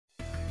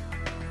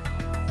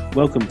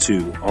Welcome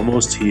to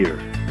Almost Here,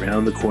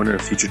 Round the Corner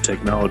Future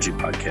Technology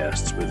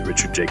podcast with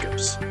Richard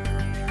Jacobs.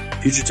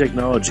 Future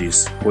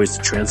technologies poised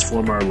to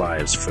transform our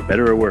lives for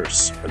better or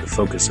worse are the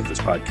focus of this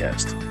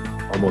podcast.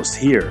 Almost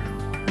here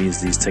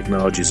means these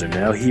technologies are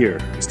now here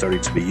and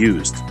starting to be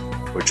used,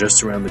 or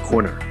just around the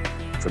corner,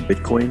 from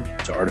Bitcoin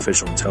to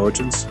artificial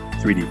intelligence,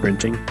 3D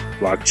printing,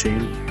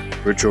 blockchain,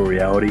 virtual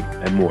reality,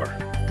 and more.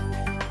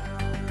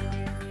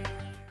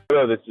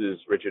 Hello, this is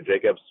Richard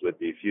Jacobs with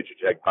the Future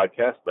Tech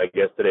Podcast. My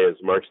guest today is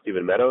Mark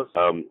Stephens Meadows.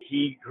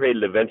 He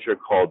created a venture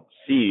called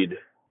Seed.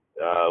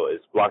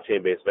 It's a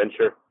blockchain-based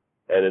venture.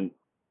 And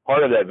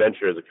part of that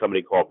venture is a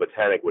company called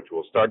Botanic, which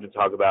we'll start to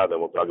talk about. Then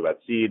we'll talk about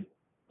Seed.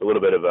 A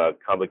little bit of a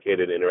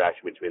complicated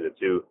interaction between the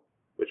two,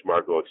 which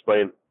Mark will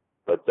explain.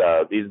 But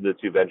these are the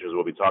two ventures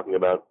we'll be talking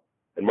about.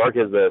 And Mark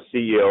is the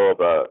CEO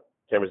of a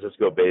San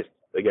Francisco-based,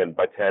 again,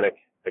 Botanic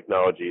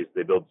Technologies.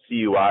 They build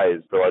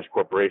CUIs for large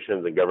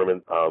corporations and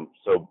governments.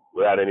 So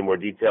without any more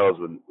details,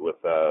 with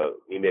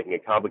me making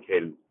it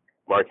complicated,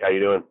 Mark, how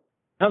you doing?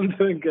 I'm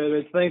doing good,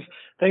 Rich.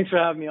 Thanks for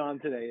having me on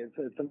today.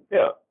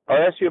 Yeah,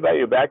 I'll ask you about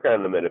your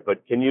background in a minute,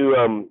 but can you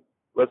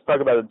let's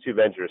talk about the two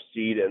ventures,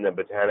 Seed and then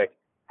Botanic.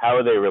 How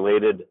are they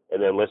related?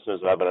 And then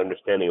listeners will have an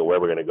understanding of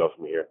where we're going to go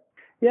from here.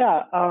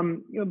 Yeah,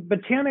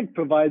 Botanic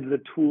provides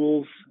the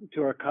tools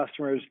to our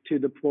customers to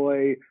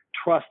deploy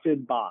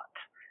trusted bots.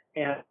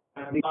 And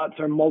the bots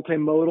are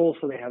multimodal,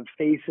 so they have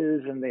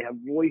faces and they have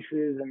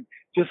voices. And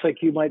just like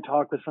you might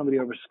talk with somebody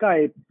over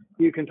Skype,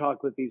 you can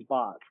talk with these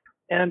bots.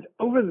 And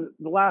over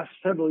the last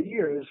several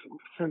years,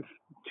 since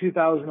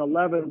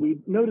 2011,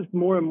 we've noticed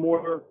more and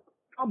more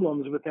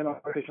problems within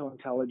artificial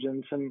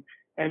intelligence and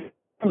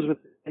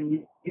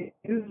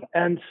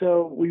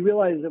so we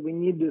realized that we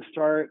need to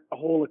start a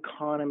whole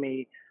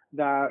economy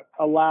that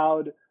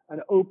allowed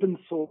an open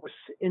source,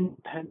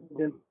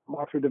 independent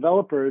market for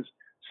developers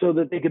so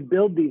that they could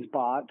build these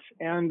bots,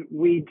 and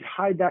we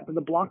tied that to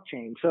the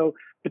blockchain. So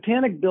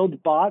Botanic builds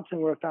bots, and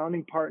we're a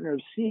founding partner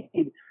of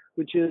Seed,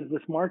 which is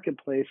this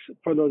marketplace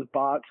for those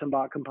bots and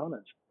bot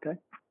components. Okay.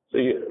 So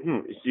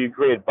you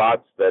create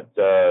bots that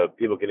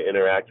people can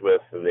interact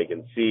with, and they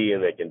can see,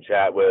 and they can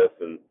chat with,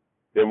 and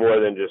they're more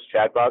than just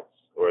chatbots,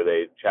 or are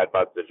they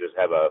chatbots that just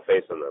have a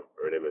face on them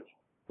or an image?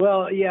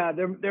 Well, yeah,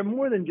 they're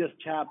more than just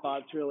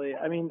chatbots, really.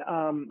 I mean,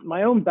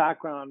 my own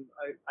background,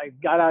 I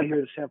got out here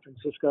to San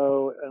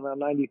Francisco around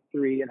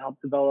 '93 and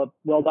helped develop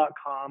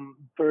well.com,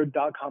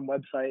 bird.com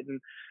website.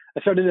 And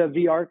I started a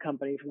VR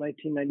company from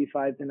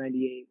 1995 to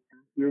 '98.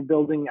 We were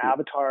building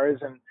avatars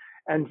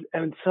and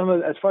some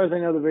of, as far as I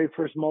know, the very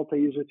first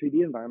multi-user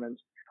 3D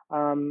environments. I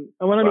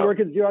went on to work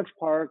at Xerox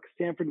PARC,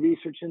 Stanford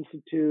Research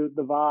Institute,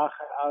 the VAG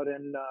out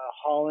in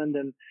Holland,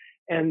 and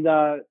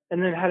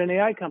then had an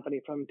AI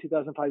company from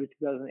 2005 to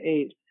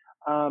 2008.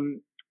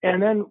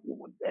 And then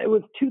it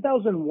was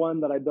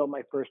 2001 that I built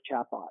my first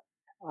chatbot.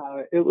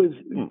 It was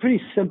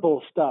pretty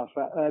simple stuff.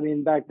 I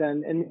mean, back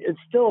then, and it's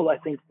still, I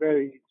think,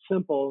 very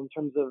simple in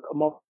terms of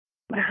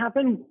what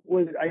happened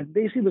was I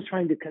basically was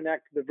trying to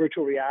connect the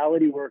virtual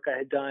reality work I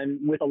had done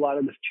with a lot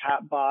of this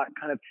chatbot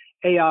kind of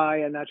AI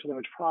and natural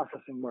language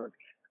processing work.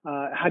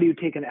 How do you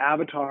take an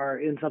avatar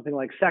in something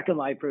like Second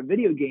Life or a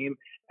video game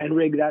and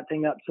rig that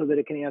thing up so that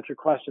it can answer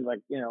questions like,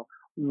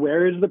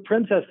 where is the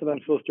princess that I'm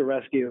supposed to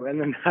rescue?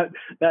 And then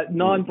that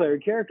non-player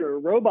character or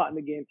robot in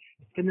the game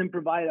can then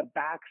provide a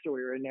backstory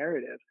or a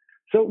narrative.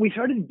 So we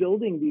started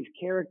building these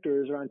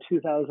characters around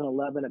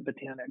 2011 at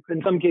Botanic,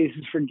 in some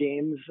cases for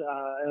games,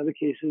 in other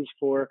cases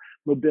for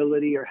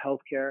mobility or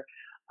healthcare.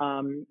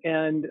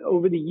 And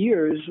over the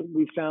years,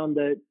 we found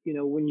that,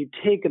 when you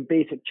take a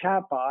basic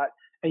chatbot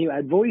and you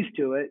add voice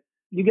to it,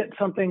 you get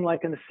something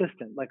like an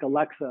assistant, like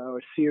Alexa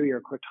or Siri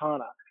or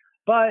Cortana.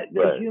 But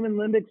the human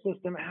limbic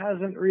system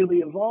hasn't really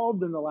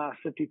evolved in the last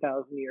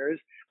 50,000 years.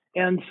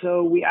 And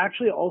so we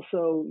actually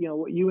also,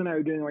 what you and I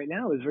are doing right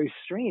now is very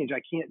strange.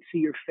 I can't see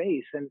your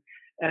face.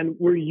 And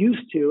we're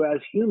used to, as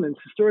humans,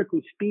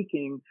 historically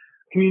speaking,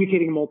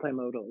 communicating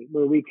multimodally,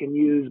 where we can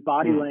use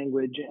body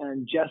language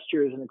and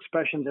gestures and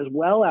expressions as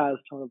well as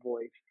tone of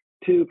voice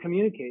to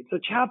communicate. So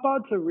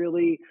chatbots are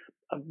really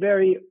a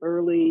very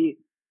early,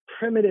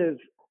 primitive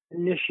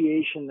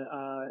initiation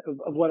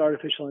of what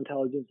artificial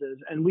intelligence is.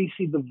 And we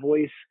see the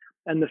voice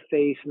and the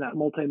face and that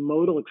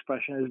multimodal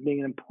expression as being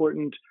an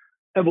important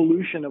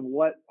evolution of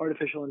what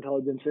artificial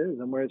intelligence is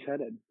and where it's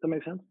headed. Does that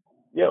make sense?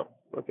 Yeah.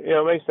 Okay.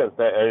 Yeah, it makes sense.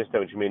 I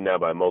understand what you mean now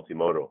by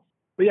multimodal.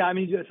 But yeah, I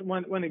mean, just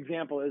one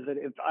example is that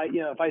if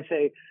I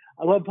say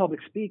I love public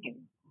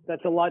speaking,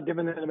 that's a lot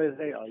different than if I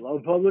say I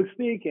love public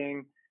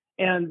speaking.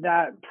 And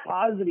that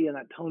prosody and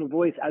that tone of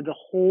voice adds a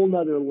whole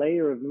nother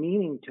layer of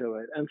meaning to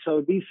it. And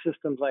so these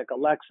systems like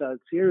Alexa and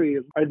Siri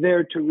are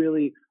there to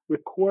really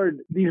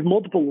record these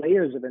multiple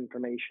layers of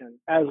information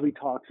as we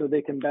talk so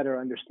they can better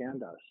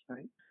understand us,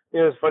 right?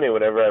 It's funny,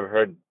 whenever I've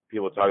heard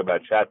people talk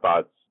about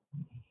chatbots,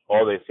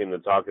 all they seem to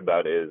talk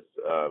about is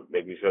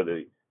making sure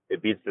that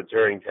it beats the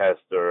Turing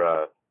test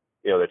or,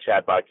 the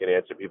chatbot can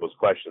answer people's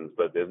questions,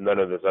 but there's none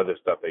of this other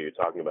stuff that you're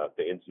talking about,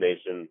 the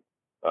intonation,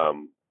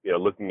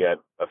 looking at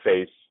a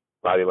face,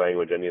 body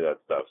language, any of that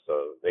stuff. So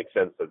it makes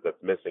sense that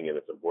that's missing and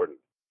it's important.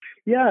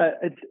 Yeah,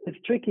 it's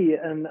tricky,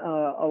 and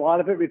a lot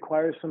of it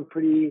requires some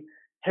pretty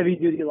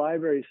heavy-duty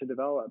libraries to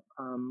develop.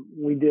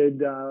 We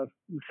did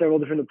several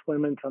different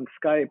deployments on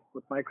Skype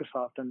with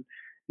Microsoft, and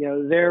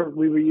there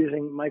we were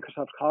using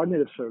Microsoft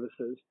Cognitive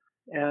Services,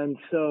 and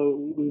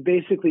so we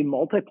basically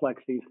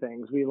multiplex these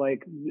things. We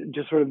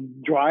just sort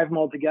of drive them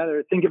all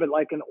together. Think of it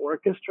like an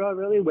orchestra,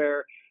 really,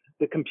 where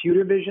the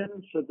computer vision,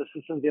 so the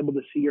system's able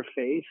to see your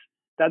face.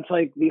 That's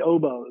like the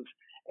oboes.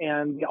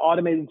 And the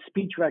automated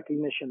speech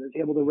recognition is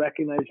able to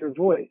recognize your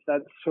voice.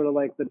 That's sort of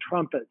like the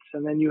trumpets.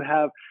 And then you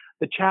have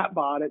the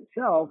chatbot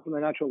itself and the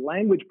natural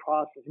language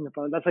processing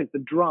component. That's like the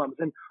drums.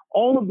 And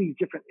all of these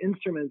different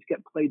instruments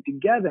get played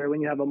together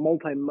when you have a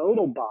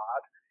multimodal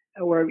bot,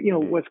 or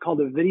what's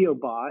called a video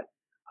bot.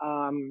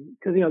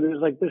 Because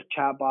there's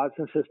chatbots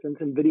and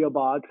assistants and video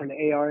bots and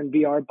AR and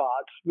VR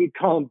bots. We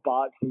call them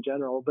bots in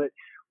general. But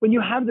when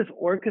you have this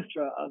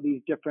orchestra of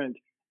these different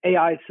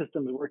AI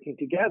systems working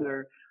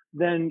together,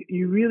 then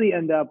you really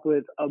end up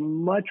with a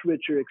much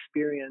richer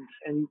experience.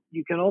 And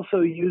you can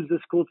also use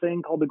this cool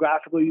thing called the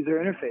graphical user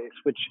interface,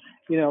 which,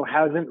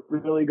 hasn't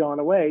really gone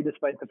away,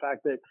 despite the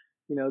fact that,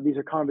 these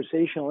are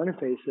conversational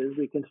interfaces.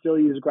 We can still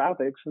use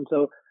graphics. And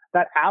so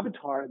that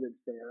avatar that's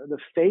there, the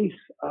face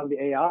of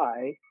the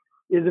AI,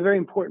 is a very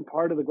important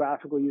part of the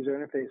graphical user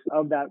interface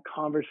of that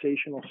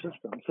conversational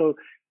system. So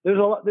there's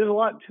a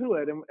lot to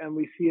it, and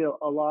we see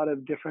a lot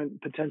of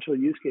different potential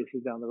use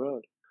cases down the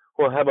road.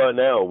 Well, how about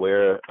now?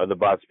 Where are the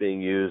bots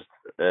being used,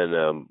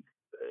 and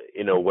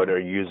what are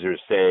users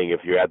saying?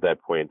 If you're at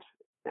that point,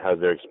 how's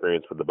their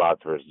experience with the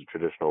bots versus the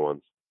traditional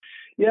ones?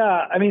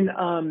 Yeah,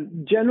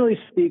 generally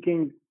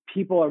speaking,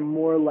 people are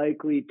more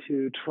likely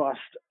to trust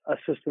a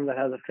system that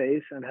has a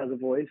face and has a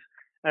voice,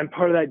 and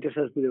part of that just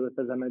has to do with,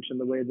 as I mentioned,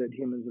 the way that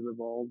humans have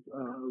evolved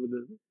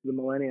over the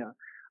millennia.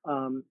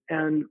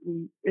 And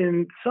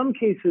in some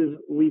cases,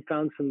 we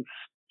found some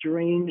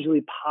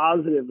strangely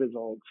positive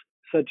results,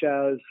 such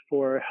as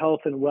for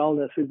health and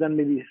wellness. We've done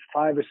maybe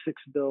 5 or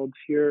 6 builds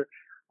here.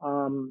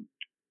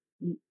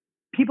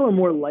 People are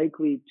more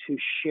likely to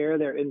share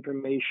their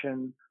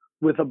information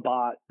with a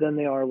bot than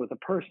they are with a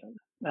person.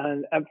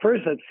 And at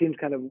first that seems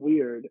kind of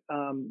weird.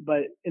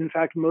 But in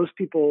fact, most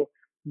people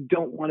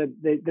don't want to,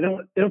 they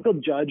don't feel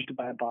judged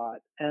by a bot,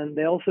 and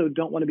they also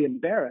don't want to be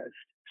embarrassed.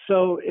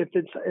 So if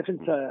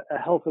it's a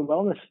health and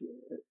wellness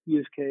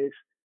use case,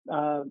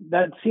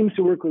 that seems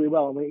to work really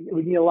well. And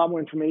we need a lot more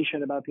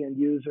information about the end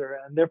user,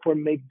 and therefore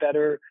make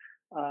better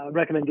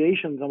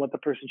recommendations on what the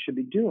person should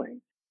be doing.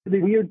 The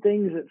weird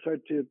things that start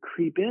to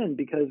creep in,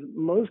 because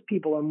most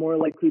people are more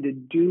likely to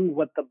do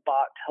what the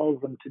bot tells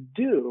them to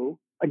do,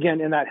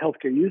 again, in that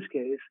healthcare use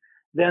case,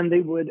 than they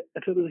would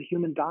if it was a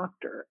human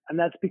doctor. And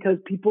that's because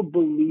people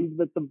believe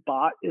that the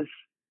bot is,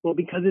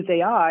 because it's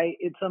AI,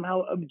 it's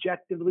somehow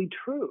objectively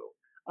true.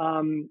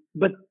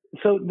 But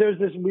so there's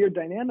this weird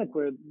dynamic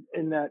where,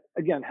 in that,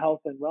 again, health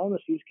and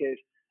wellness use case,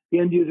 the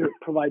end user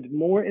provides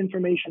more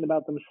information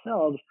about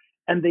themselves,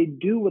 and they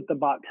do what the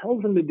bot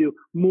tells them to do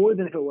more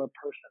than if it were a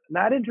person. And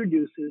that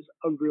introduces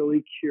a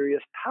really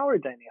curious power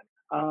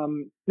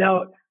dynamic.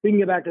 Now, we can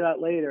get back to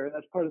that later.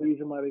 That's part of the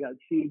reason why we got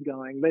Seed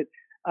going. But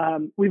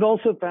we've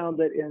also found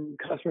that in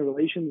customer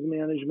relations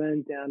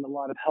management and a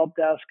lot of help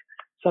desk,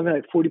 something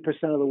like 40%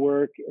 of the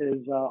work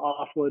is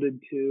offloaded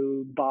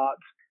to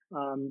bots.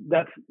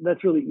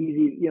 That's really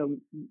easy.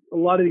 A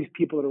lot of these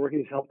people that are working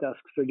these help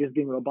desks are just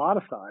being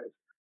roboticized.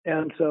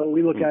 And so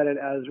we look at it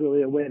as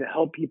really a way to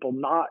help people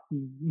not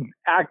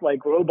act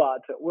like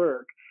robots at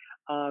work.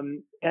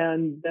 And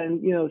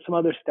then, some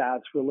other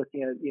stats, we're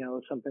looking at,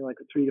 something like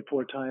a 3 to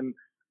 4 time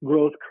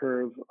growth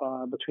curve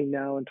between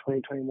now and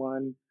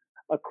 2021,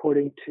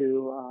 according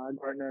to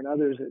Gartner and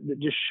others, that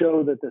just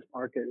show that this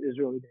market is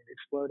really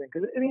exploding.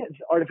 Because it's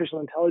artificial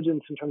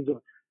intelligence in terms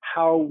of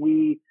how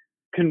we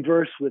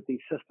converse with these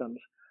systems.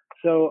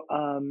 So,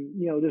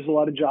 there's a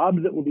lot of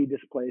jobs that will be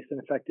displaced and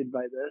affected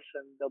by this,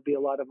 and there'll be a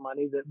lot of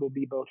money that will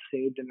be both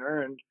saved and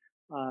earned.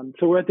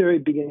 So we're at the very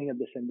beginning of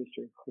this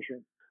industry, for sure.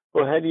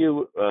 Well, how do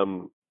you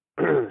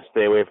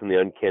stay away from the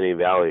uncanny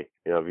valley?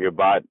 If your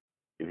bot,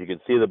 if you can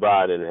see the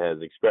bot and it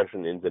has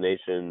expression,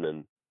 intonation,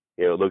 and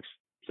it looks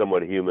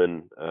somewhat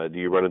human, do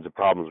you run into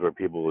problems where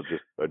people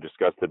just are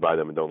disgusted by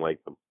them and don't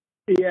like them?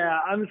 Yeah,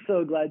 I'm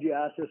so glad you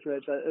asked this,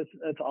 Rich.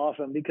 That's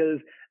awesome, because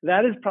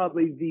that is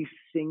probably the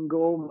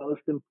single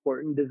most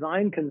important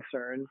design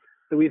concern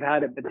that we've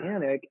had at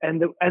Botanic,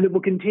 and it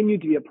will continue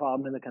to be a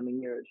problem in the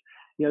coming years.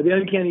 The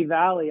uncanny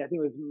valley, I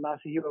think it was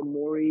Masahiro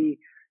Mori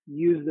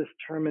used this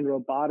term in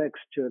robotics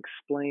to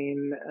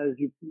explain, as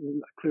you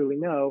clearly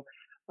know,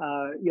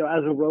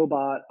 as a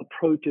robot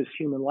approaches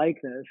human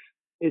likeness,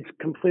 it's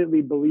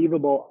completely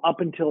believable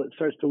up until it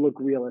starts to look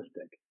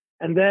realistic.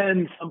 And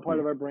then some part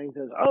of our brain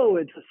says, oh,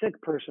 it's a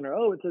sick person, or,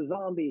 oh, it's a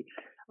zombie.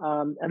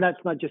 And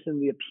that's not just in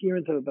the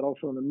appearance of it, but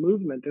also in the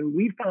movement. And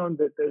we found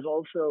that there's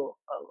also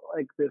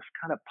like this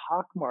kind of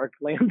pockmarked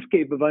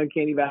landscape of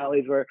uncanny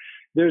valleys where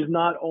there's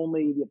not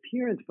only the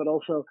appearance, but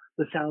also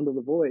the sound of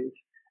the voice.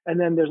 And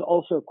then there's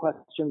also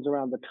questions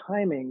around the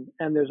timing,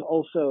 and there's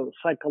also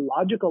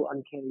psychological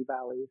uncanny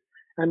valleys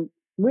and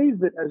ways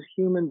that as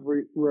humans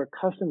we're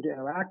accustomed to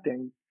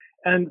interacting.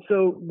 And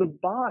so the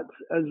bots,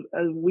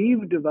 as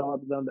we've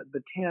developed them at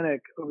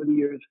Botanic over the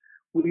years,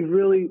 we've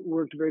really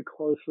worked very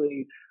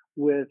closely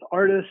with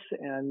artists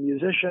and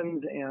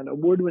musicians and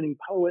award-winning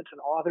poets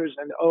and authors.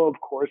 And of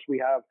course, we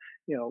have,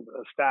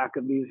 a stack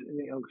of these,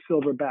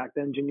 silver-backed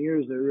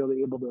engineers that are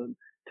really able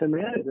to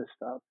manage this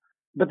stuff.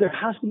 But there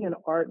has to be an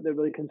art that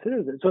really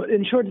considers it. So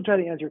in short, to try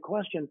to answer your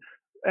question,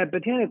 at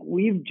Botanic,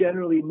 we've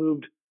generally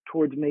moved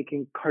towards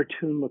making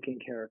cartoon-looking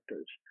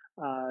characters.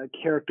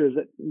 Characters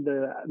that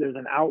there's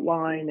an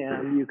outline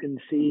and you can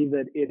see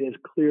that it is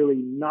clearly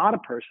not a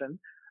person,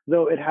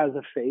 though it has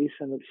a face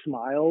and it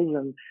smiles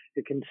and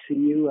it can see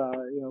you,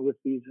 with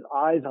these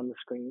eyes on the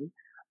screen.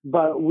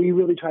 But we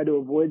really try to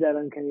avoid that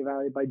uncanny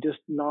valley by just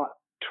not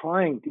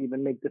trying to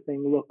even make the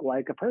thing look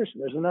like a person.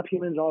 There's enough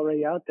humans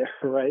already out there,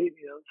 right?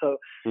 So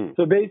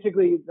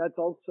basically that's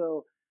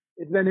also,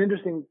 it's been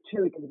interesting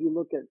too, because if you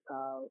look at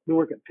the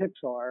work at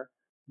Pixar,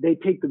 they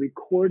take the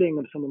recording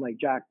of someone like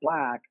Jack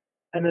Black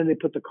and then they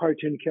put the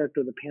cartoon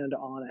character of the panda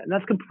on it. And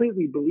that's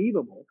completely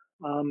believable.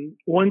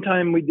 One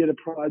time we did a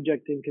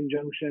project in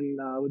conjunction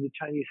with the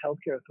Chinese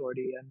Healthcare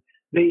Authority, and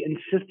they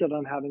insisted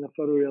on having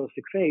a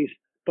photorealistic face,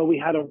 but we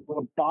had a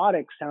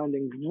robotic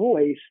sounding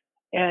voice,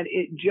 and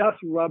it just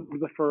rubbed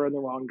the fur in the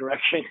wrong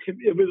direction.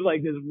 It was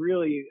like this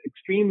really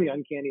extremely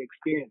uncanny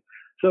experience.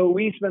 So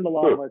we spend a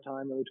lot of our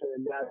time really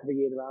trying to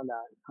navigate around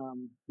that.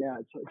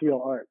 It's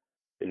real art.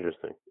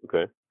 Interesting.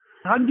 Okay.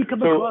 How did you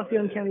come across the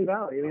uncanny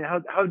valley? I mean,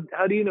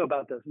 how do you know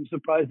about this? I'm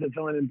surprised that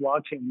someone in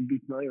blockchain would be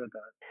familiar with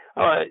that.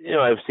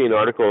 I've seen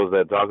articles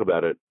that talk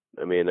about it.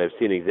 I mean, I've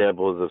seen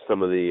examples of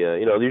some of the,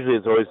 usually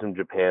it's always from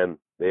Japan.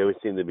 They always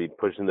seem to be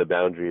pushing the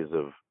boundaries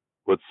of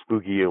what's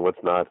spooky and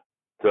what's not.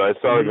 So I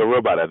saw like a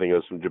robot, I think it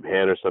was from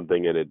Japan or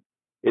something, and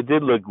it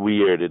did look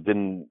weird.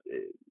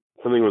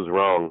 Something was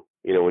wrong,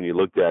 when you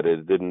looked at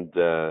it.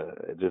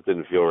 It just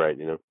didn't feel right,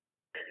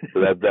 So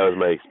that was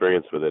my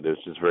experience with it. It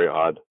was just very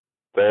odd.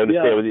 But I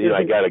understand,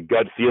 I got a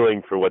gut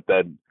feeling for what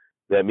that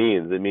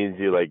means. It means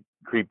you're like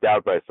creeped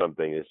out by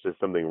something. It's just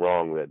something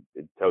wrong that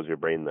it tells your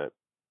brain that.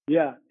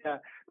 Yeah.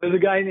 There's a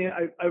guy named,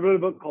 I wrote a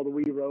book called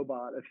We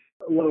Robot.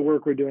 A lot of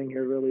work we're doing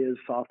here really is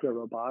software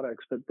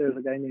robotics, but there's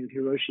a guy named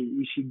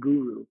Hiroshi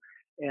Ishiguro.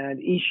 And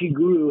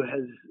Ishiguro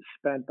has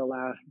spent the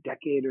last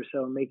decade or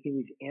so making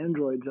these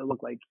androids that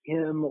look like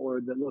him or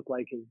that look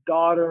like his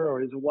daughter or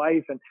his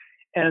wife.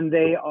 And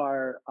they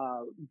are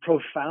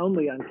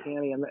profoundly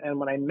uncanny. And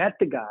when I met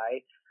the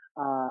guy,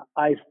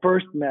 I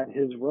first met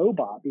his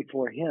robot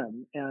before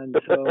him. And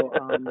so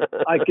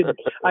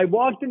I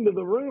walked into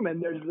the room and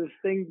there's this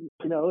thing,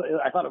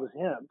 I thought it was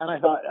him. And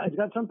I thought, I've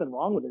got something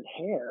wrong with his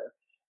hair.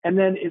 And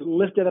then it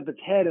lifted up its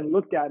head and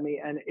looked at me,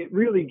 and it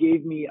really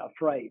gave me a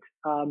fright.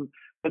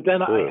 But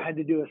then I had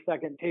to do a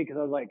second take because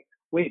I was like,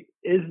 wait,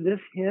 is this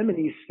him and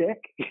he's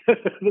sick?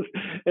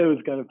 It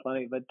was kind of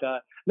funny, but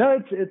no,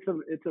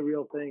 it's a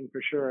real thing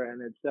for sure,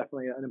 and it's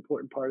definitely an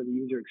important part of the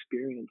user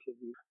experience.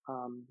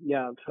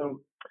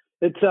 So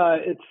it's a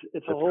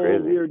whole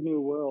crazy. Weird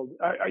new world.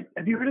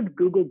 Have you heard of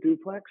Google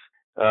Duplex?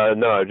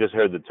 No, I've just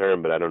heard the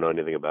term, but I don't know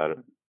anything about it.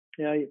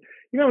 Yeah,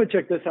 you want to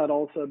check this out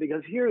also,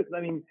 because here,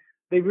 I mean,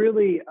 they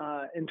really,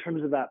 in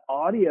terms of that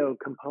audio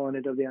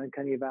component of the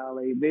Uncanny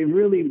Valley, they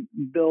really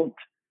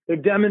they're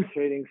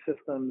demonstrating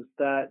systems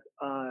that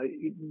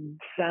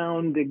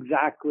sound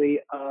exactly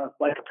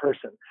like a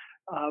person,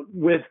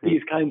 with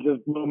these kinds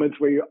of moments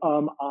where you're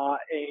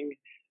ahhing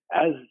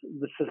as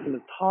the system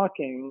is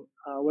talking,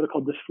 what are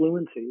called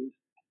disfluencies.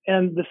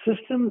 And the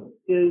system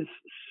is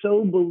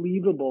so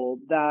believable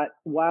that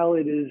while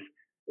it is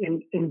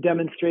in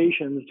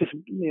demonstrations, just,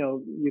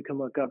 you can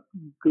look up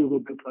Google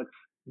Duplex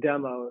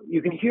demo,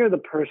 you can hear the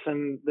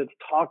person that's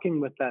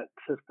talking with that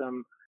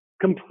system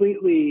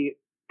completely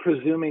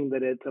presuming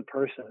that it's a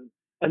person.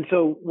 And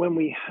so when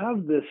we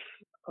have this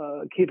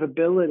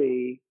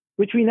capability,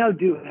 which we now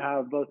do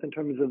have both in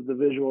terms of the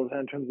visuals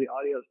and in terms of the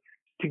audios,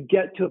 to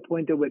get to a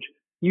point at which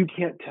you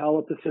can't tell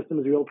if the system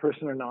is a real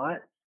person or not,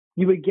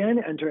 you again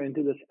enter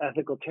into this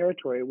ethical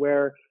territory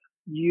where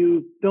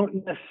you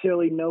don't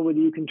necessarily know whether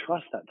you can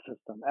trust that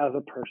system as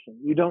a person.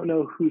 You don't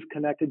know who's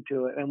connected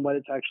to it and what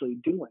it's actually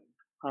doing.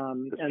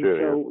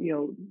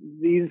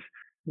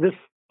 This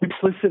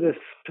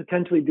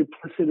potentially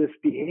duplicitous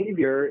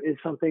behavior is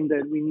something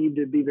that we need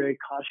to be very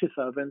cautious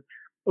of. And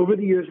over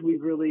the years,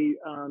 we've really,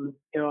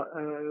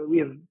 we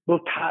have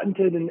both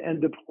patented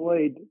and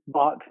deployed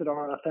bots that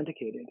are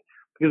authenticated,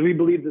 because we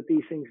believe that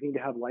these things need to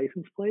have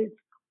license plates.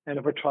 And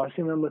if we're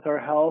trusting them with our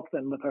health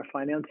and with our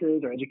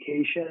finances or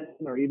education,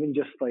 or even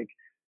just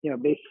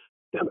basic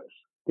service,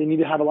 they need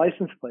to have a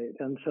license plate.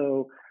 And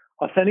so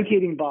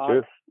authenticating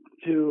bots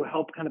to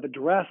help kind of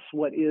address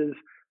what is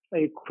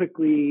a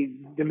quickly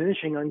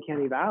diminishing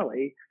uncanny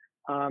valley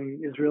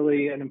is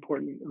really an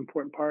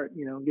important part.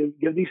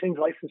 Give these things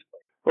license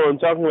plates. Well, I'm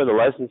talking about the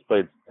license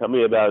plates. Tell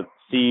me about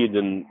Seed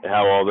and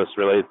how all this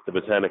relates to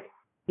Botanic.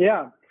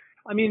 Yeah,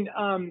 I mean,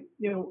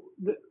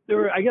 there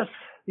were, I guess,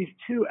 these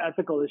two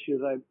ethical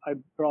issues I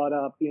brought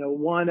up.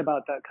 One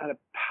about that kind of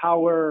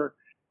power,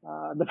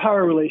 the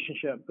power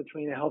relationship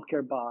between a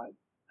healthcare bot,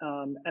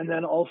 and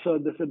then also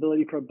this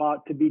ability for a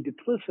bot to be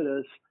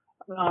duplicitous,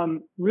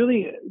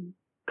 really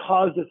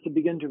caused us to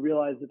begin to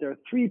realize that there are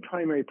three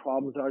primary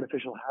problems that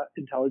artificial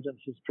intelligence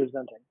is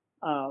presenting.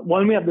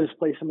 One, we have the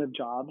displacement of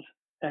jobs,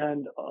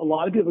 and a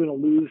lot of people are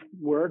going to lose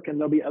work, and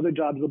there'll be other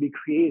jobs that will be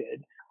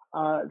created.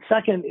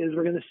 Second is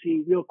we're going to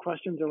see real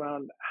questions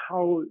around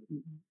how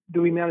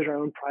do we manage our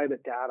own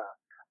private data?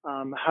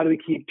 How do we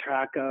keep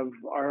track of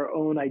our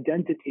own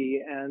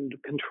identity and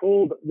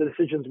control the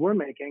decisions we're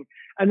making?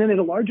 And then at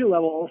a larger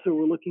level, also,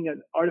 we're looking at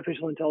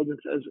artificial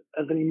intelligence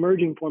as an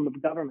emerging form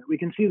of government. We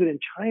can see that in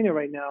China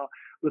right now,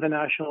 with a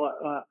national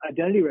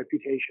identity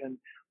reputation,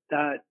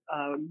 that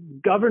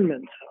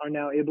governments are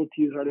now able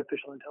to use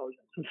artificial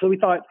intelligence. And so we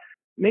thought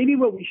maybe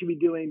what we should be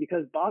doing,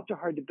 because bots are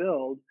hard to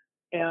build,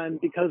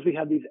 and because we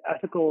have these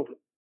ethical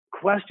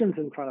questions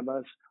in front of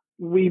us,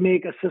 we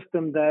make a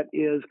system that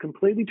is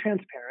completely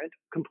transparent,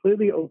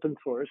 completely open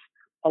source,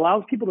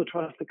 allows people to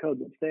trust the code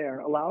that's there,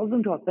 allows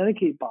them to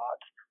authenticate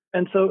bots.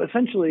 And so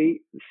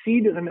essentially,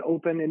 Seed is an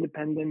open,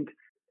 independent,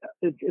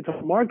 it's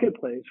a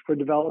marketplace for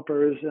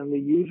developers and the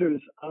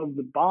users of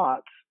the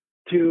bots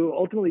to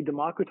ultimately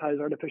democratize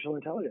artificial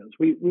intelligence.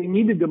 We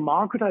need to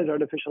democratize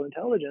artificial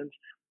intelligence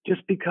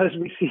just because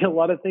we see a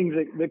lot of things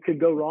that could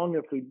go wrong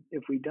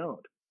if we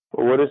don't.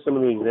 Well, what are some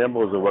of the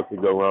examples of what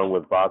could go wrong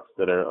with bots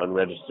that are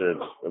unregistered?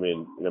 I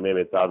mean,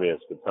 maybe it's obvious,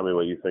 but tell me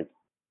what you think.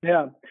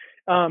 Yeah.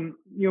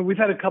 We've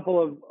had a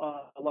couple of,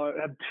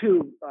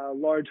 two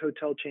large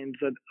hotel chains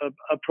that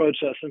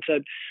approached us and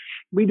said,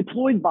 we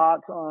deployed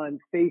bots on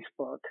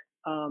Facebook,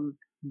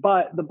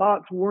 but the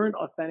bots weren't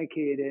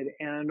authenticated.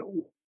 And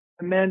what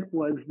it meant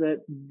was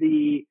that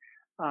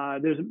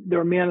there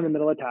were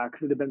man-in-the-middle attacks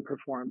that had been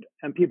performed,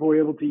 and people were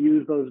able to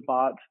use those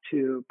bots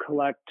to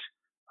collect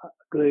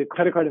the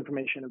credit card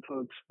information of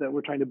folks that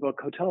were trying to book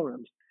hotel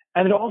rooms.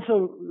 And it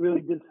also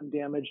really did some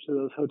damage to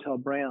those hotel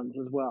brands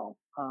as well,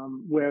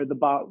 where the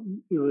bot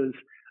was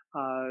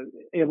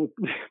able,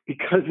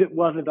 because it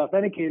wasn't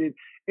authenticated,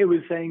 it was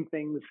saying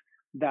things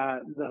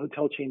that the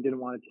hotel chain didn't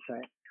want it to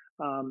say.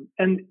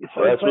 And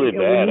so that's really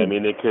bad. I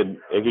mean, it could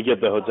get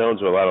the hotel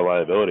into a lot of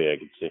liability, I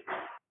could see.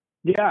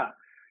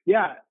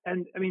 Yeah.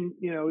 And I mean,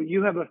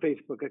 you have a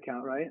Facebook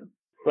account, right?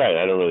 Right.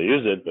 I don't really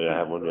use it, but I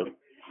have one.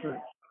 Right.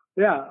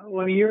 Yeah,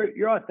 well,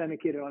 you're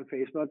authenticated on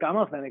Facebook. I'm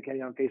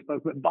authenticated on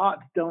Facebook, but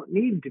bots don't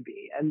need to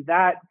be, and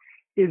that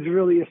is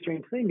really a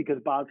strange thing because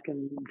bots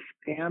can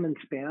spam and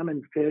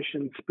phish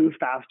and spoof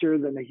faster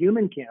than a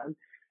human can,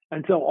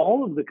 and so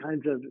all of the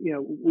kinds of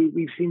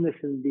we've seen this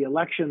in the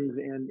elections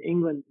in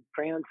England,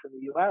 France, and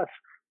the U.S.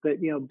 that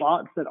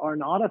bots that are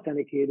not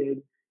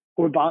authenticated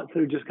or bots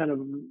that are just kind of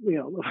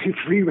like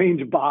free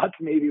range bots,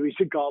 maybe we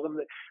should call them,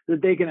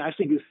 that they can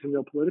actually do some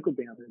real political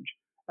damage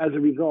as a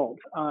result,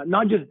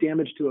 not just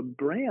damage to a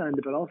brand,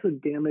 but also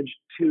damage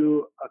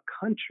to a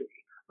country.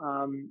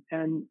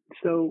 And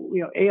so,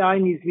 AI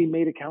needs to be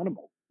made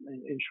accountable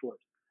in short.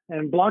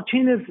 And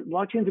blockchain is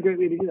a great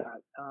way to do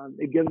that.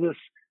 It gives us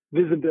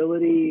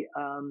visibility,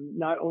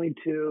 not only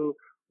to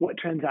what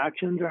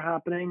transactions are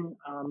happening,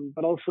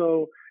 but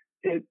also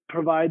it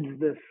provides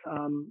this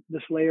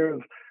layer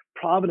of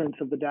provenance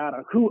of the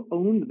data. Who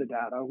owned the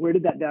data? Where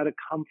did that data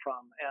come from?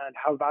 And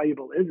how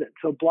valuable is it?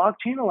 So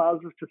blockchain allows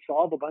us to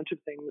solve a bunch of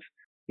things,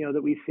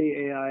 that we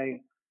see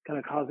AI kind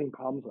of causing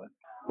problems with.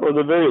 Well, at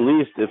the very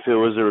least, if it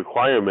was a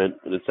requirement,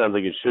 and it sounds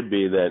like it should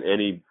be, that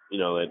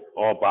that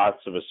all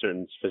bots of a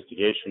certain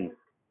sophistication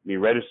be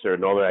registered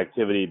and all their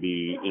activity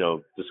be,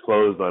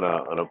 disclosed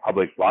on a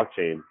public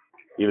blockchain,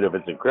 even if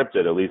it's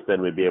encrypted, at least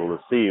then we'd be able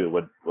to see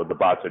what the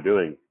bots are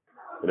doing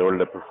in order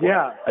to perform.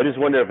 Yeah. I just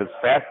wonder if it's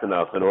fast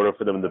enough in order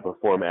for them to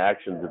perform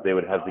actions that they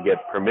would have to get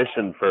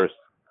permission first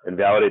and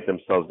validate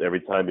themselves every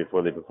time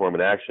before they perform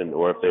an action,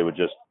 or if we would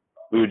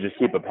just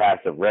keep a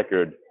passive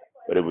record,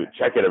 but it would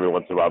check it every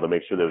once in a while to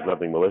make sure there's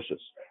nothing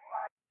malicious.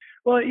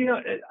 Well,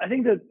 I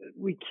think that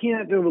we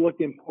can't overlook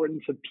the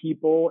importance of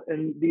people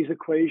in these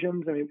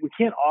equations. I mean, we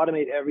can't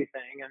automate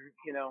everything, and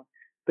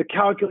the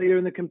calculator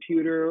and the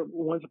computer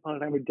once upon a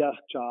time were desk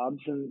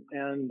jobs,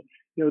 and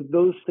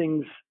those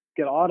things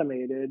get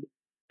automated.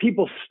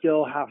 People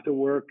still have to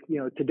work,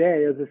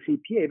 today as a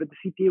CPA, but the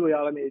CPA will be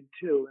automated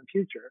too in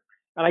future.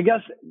 And I guess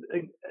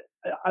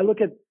I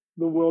look at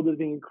the world as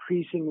being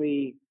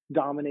increasingly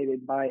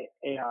dominated by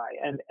AI,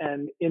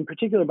 and in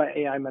particular by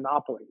AI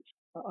monopolies.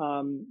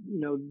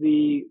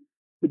 The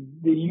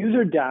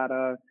user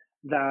data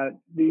that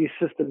these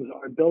systems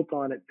are built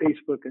on at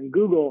Facebook and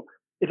Google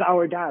is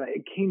our data.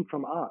 It came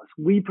from us.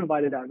 We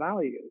provided that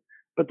value.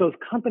 But those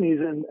companies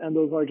and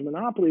those large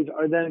monopolies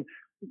are then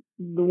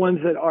the ones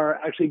that are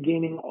actually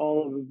gaining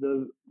all of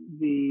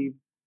the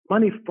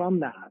money from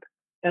that.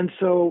 And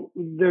so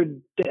they're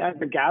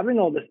gathering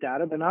all this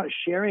data. They're not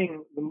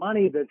sharing the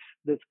money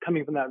that's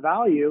coming from that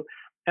value.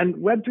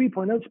 And Web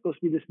 3.0 is supposed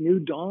to be this new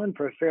dawn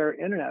for a fair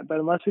internet. But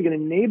unless we can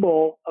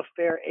enable a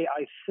fair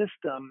AI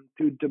system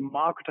through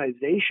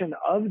democratization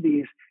of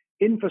these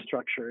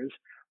infrastructures,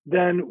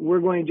 then we're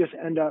going to just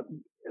end up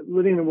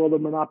living in a world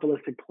of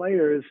monopolistic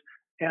players,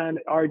 and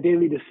our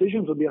daily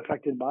decisions will be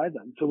affected by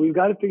them. So we've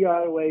got to figure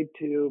out a way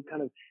to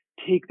kind of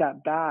take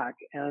that back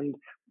and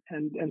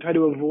try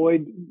to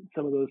avoid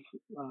some of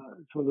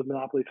the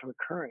monopolies from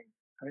occurring.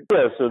 Right?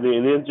 Yeah. So the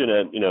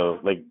internet,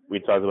 like we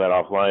talked about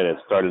offline, it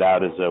started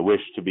out as a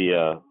wish to be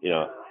a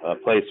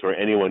place where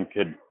anyone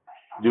could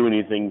do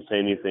anything, say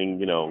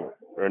anything,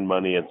 earn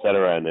money,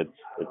 etc. And it's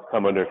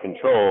come under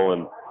control.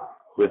 And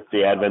with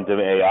the advent of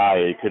AI,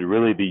 it could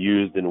really be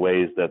used in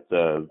ways that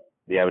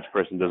the average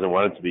person doesn't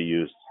want it to be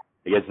used.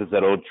 I guess it's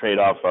that old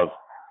trade-off of,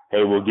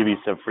 hey, we'll give you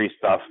some free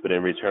stuff, but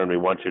in return we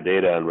want your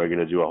data, and we're going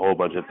to do a whole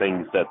bunch of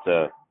things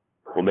that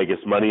will make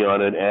us money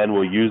on it, and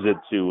we'll use it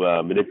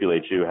to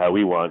manipulate you how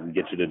we want and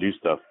get you to do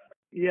stuff.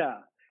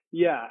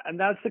 Yeah, and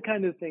that's the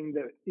kind of thing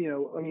that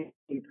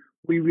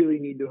we really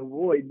need to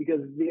avoid,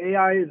 because the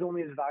AI is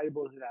only as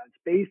valuable as it's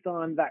based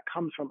on. That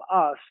comes from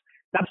us.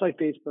 That's why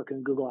Facebook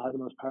and Google have the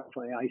most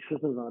powerful AI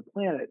systems on the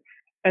planet.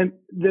 And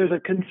there's a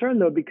concern,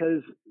 though,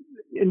 because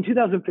in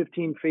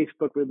 2015,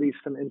 Facebook released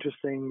some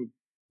interesting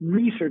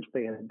research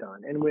they had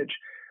done in which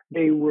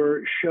they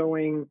were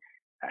showing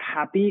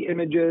happy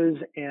images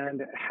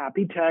and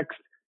happy text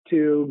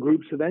to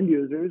groups of end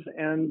users.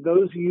 And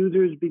those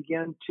users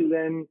began to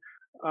then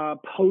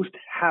post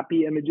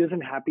happy images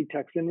and happy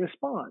text in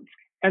response.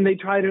 And they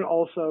tried it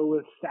also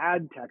with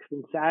sad text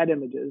and sad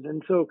images.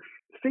 And so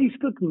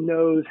Facebook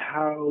knows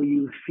how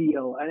you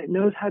feel, and it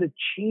knows how to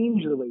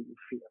change the way you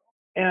feel.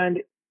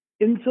 And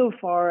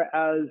insofar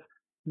as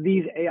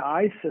these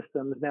AI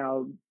systems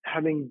now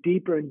having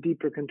deeper and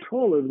deeper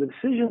control over the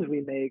decisions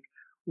we make,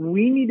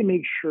 we need to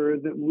make sure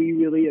that we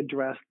really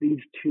address these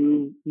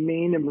two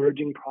main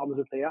emerging problems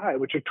with AI,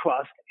 which are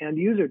trust and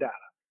user data.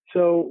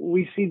 So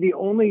we see the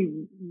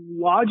only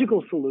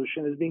logical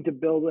solution as being to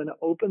build an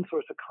open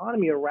source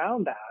economy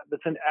around that,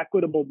 that's an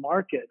equitable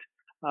market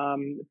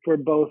for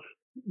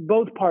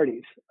both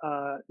parties.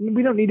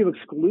 We don't need to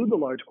exclude the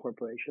large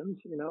corporations.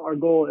 Our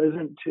goal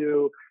isn't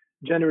to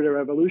generate a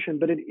revolution,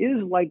 but it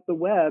is like the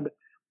web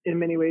in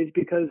many ways,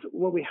 because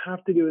what we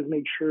have to do is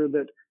make sure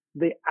that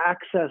the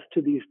access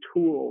to these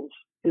tools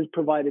is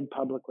provided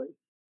publicly.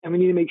 And we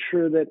need to make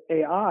sure that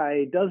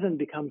AI doesn't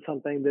become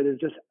something that is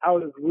just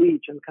out of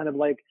reach and kind of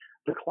like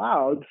the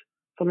clouds,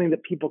 something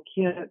that people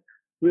can't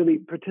really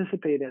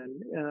participate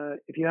in.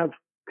 If you have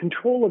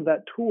control of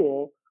that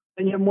tool,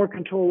 then you have more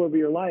control over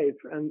your life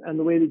and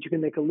the way that you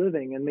can make a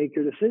living and make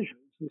your decisions.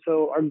 And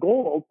so our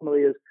goal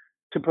ultimately is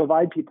to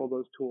provide people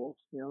those tools.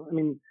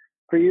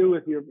 For you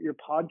with your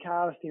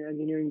podcast, your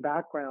engineering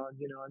background,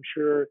 I'm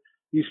sure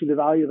you see the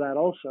value of that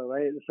also,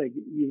 right? It's like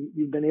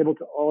you've been able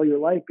to all your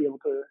life be able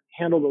to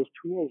handle those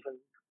tools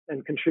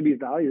and contribute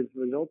value as a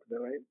result of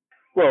it, right?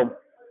 Well,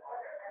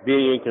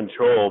 being in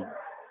control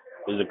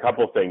is a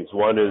couple things.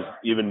 One is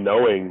even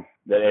knowing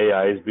that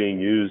AI is being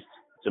used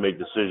to make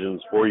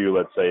decisions for you,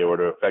 let's say, or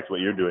to affect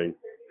what you're doing.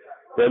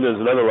 Then there's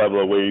another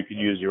level of where you could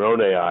use your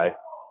own AI,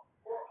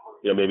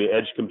 maybe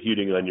edge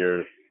computing on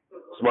your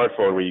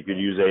smartphone where you could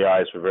use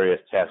AIs for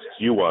various tasks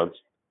you want.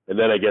 And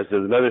then I guess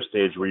there's another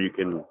stage where you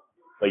can,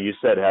 like you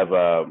said, have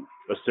a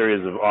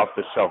series of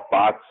off-the-shelf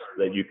bots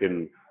that you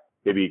can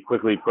maybe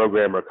quickly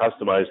program or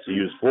customize to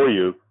use for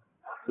you.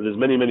 So there's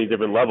many, many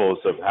different levels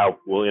of how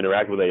we'll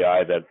interact with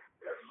AI that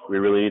we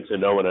really need to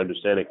know and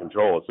understand and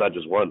control. It's not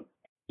just one.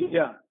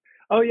 Yeah.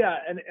 Oh, yeah.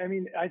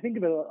 And I think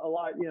of it a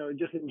lot,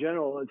 just in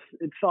general,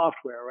 it's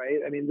software, right?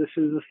 This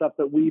is the stuff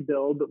that we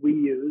build, that we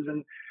use.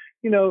 And,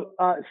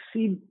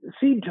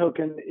 seed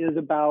token is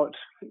about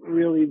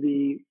really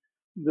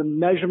the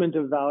measurement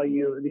of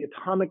value, the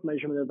atomic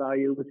measurement of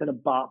value within a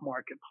bot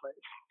marketplace.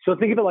 So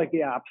think of it like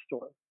the App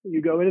Store.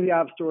 You go into the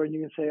App Store and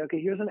you can say, okay,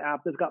 here's an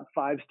app that's got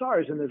 5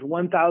 stars and there's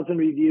 1,000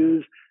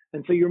 reviews.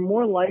 And so you're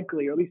more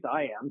likely, or at least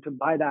I am, to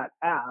buy that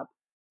app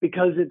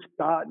because it's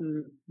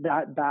gotten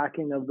that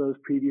backing of those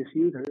previous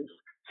users.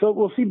 So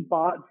we'll see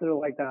bots that are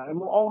like that. And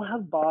we'll all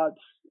have bots.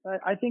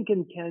 I think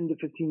in 10 to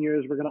 15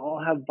 years, we're going to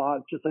all have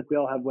bots just like we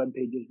all have web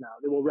pages now.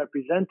 They will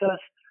represent us.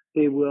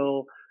 They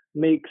will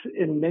make,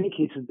 in many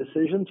cases,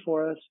 decisions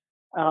for us.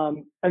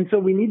 And so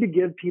we need to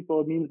give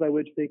people a means by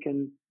which they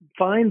can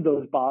find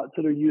those bots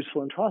that are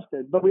useful and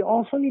trusted. But we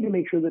also need to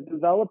make sure that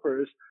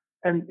developers,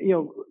 and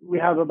we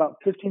have about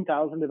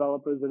 15,000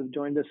 developers that have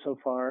joined us so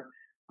far,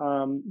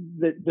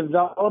 that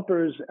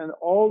developers and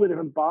all the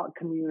different bot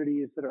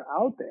communities that are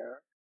out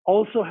there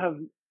also have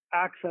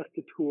access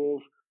to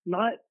tools,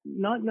 not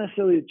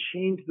necessarily to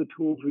change the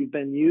tools we've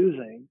been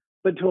using,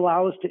 but to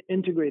allow us to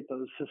integrate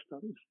those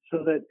systems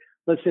so that,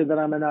 let's say that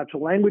I'm a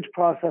natural language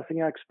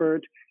processing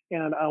expert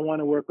and I want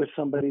to work with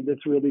somebody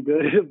that's really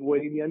good at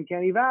avoiding the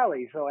uncanny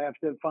valley. So I have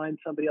to find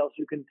somebody else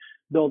who can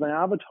build an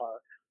avatar.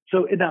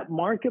 So in that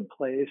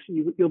marketplace,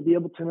 you'll be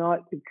able to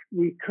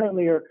we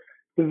currently are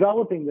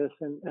developing this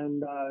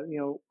and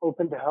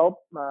open to help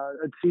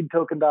at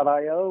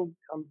seedtoken.io.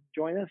 Come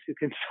join us. You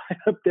can sign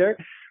up there.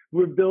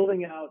 We're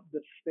building out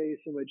the space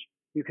in which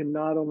you can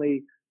not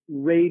only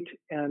rate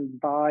and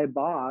buy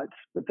bots,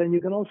 but then you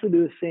can also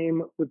do the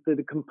same with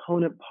the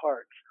component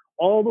parts.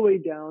 all the way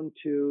down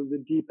to the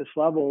deepest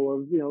level of,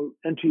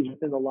 entries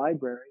within the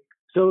library.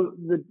 So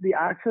the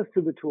access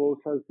to the tools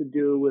has to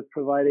do with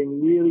providing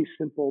really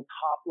simple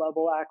top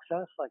level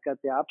access, like at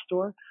the App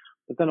Store,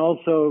 but then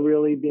also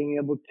really being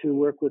able to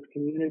work with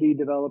community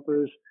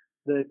developers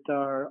that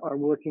are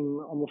working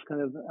almost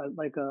kind of at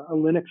like a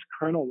Linux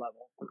kernel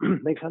level.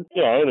 Make sense?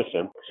 Yeah, I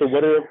understand. So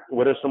what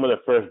are some of the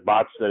first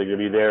bots that are going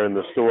to be there in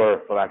the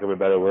store, for lack of a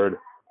better word,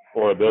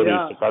 or abilities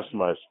to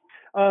customize?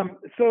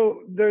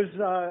 So there's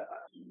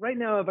right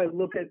now, if I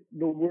look at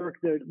the work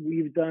that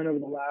we've done over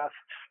the last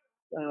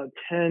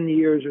 10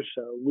 years or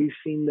so, we've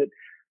seen that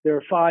there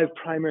are 5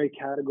 primary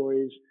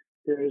categories.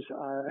 There's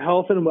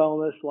health and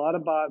wellness. A lot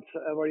of bots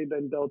have already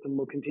been built and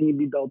will continue to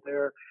be built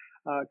there.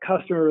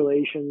 Customer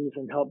relations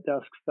and help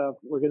desk stuff.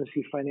 We're going to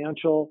see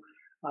financial,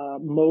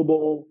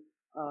 mobility.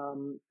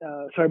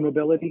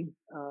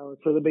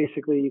 So that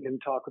basically you can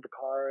talk with the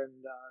car and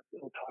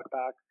it'll talk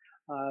back.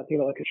 Think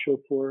about like a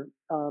chauffeur.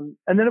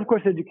 And then of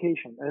course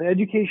education. And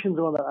education is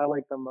the one that I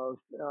like the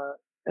most.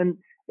 And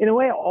in a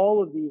way,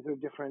 all of these are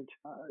different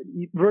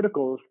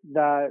verticals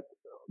that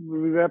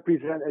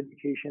represent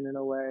education in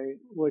a way.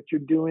 What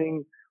you're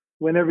doing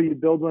whenever you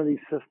build one of these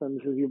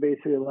systems is you're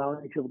basically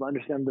allowing people to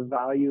understand the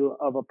value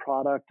of a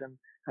product and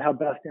how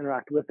best to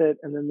interact with it.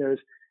 And then there's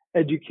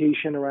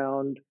education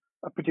around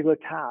a particular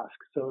task.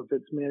 So if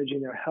it's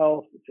managing their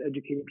health, it's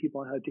educating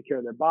people on how to take care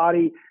of their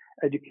body,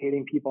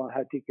 educating people on how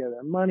to take care of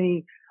their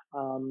money,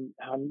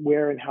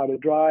 where and how to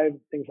drive,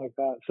 things like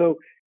that. So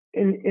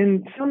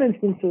in some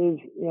instances,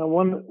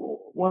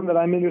 one that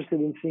I'm interested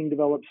in seeing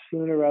develop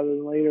sooner rather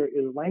than later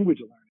is language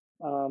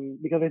learning.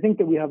 Because I think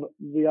that we have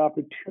the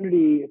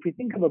opportunity, if we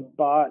think of a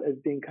bot as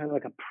being kind of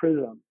like a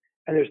prism,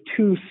 and there's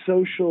 2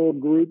 social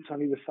groups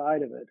on either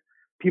side of it,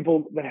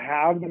 people that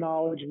have the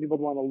knowledge and people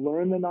that want to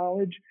learn the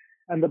knowledge,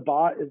 and the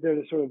bot is there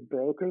to sort of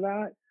broker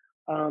that.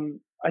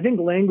 I think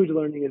language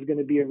learning is going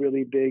to be a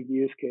really big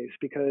use case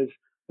because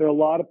there are a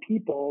lot of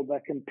people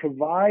that can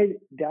provide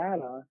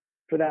data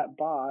for that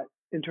bot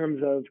in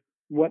terms of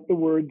what the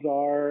words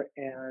are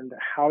and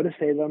how to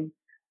say them.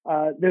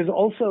 There's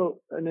also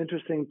an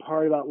interesting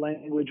part about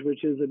language,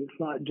 which is that it's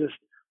not just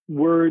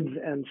words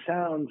and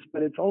sounds,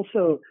 but it's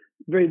also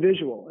very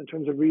visual in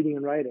terms of reading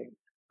and writing.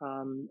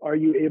 Are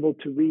you able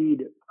to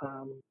read?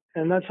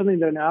 And that's something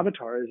that an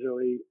avatar is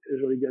really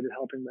good at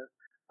helping with.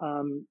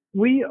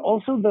 We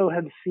also, though,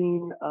 have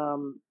seen,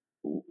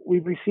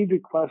 we've received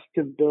requests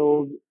to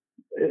build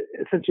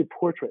essentially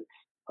portraits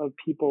of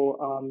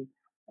people,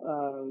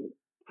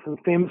 some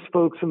famous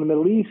folks from the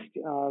Middle East.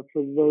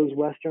 For those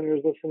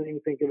Westerners listening,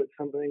 think of it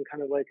something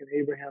kind of like an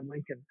Abraham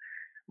Lincoln.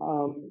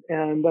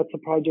 And that's a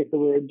project that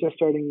we're just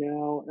starting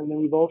now. And then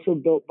we've also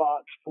built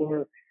bots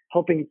for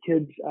helping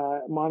kids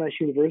at Monash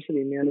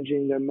University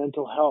managing their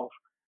mental health.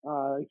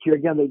 Here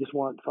again, they just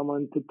want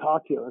someone to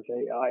talk to and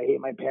say, I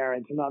hate my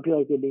parents, and not feel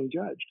like they're being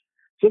judged.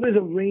 So there's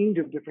a range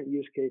of different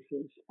use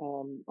cases.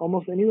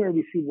 Almost anywhere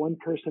we see one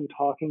person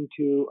talking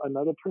to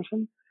another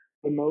person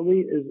remotely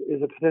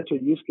is a potential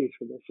use case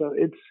for this. So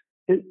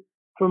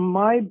from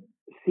my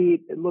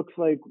seat, it looks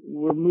like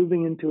we're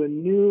moving into a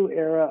new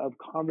era of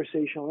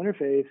conversational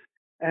interface.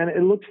 And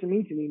it looks to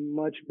me to be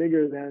much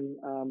bigger than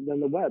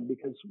the web,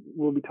 because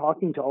we'll be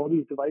talking to all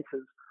these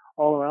devices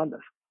all around us.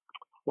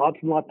 Lots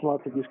and lots and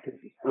lots of use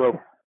cases. Well,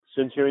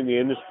 since you're in the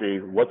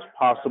industry, what's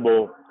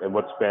possible and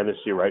what's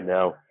fantasy right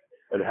now,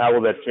 and how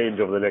will that change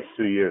over the next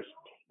 2 years?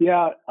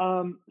 Yeah,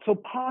 so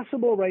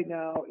possible right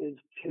now is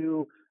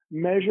to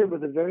measure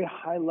with a very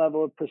high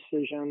level of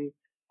precision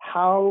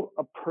how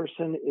a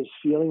person is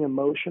feeling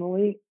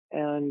emotionally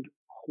and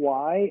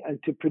why,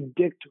 and to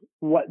predict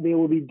what they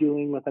will be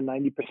doing with a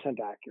 90%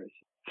 accuracy.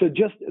 So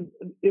just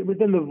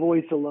within the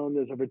voice alone,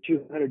 there's over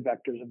 200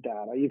 vectors of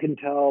data. You can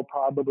tell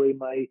probably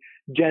my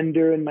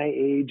gender and my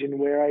age and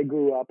where I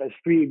grew up as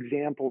 3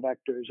 example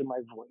vectors in my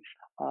voice.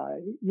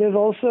 There's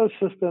also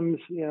systems,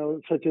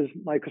 such as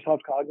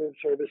Microsoft Cognitive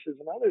Services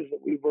and others that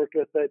we've worked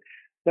with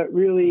that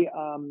really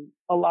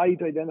allow you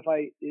to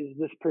identify, is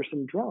this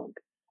person drunk?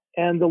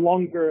 And the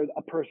longer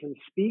a person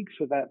speaks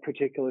with that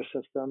particular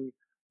system,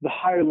 the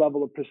higher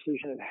level of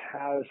precision it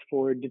has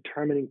for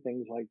determining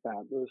things like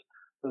that, those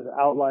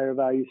outlier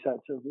value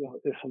sets of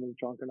if someone's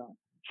drunk or not.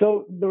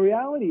 So the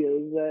reality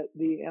is that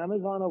the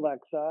Amazon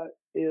Alexa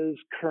is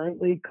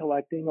currently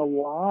collecting a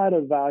lot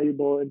of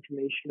valuable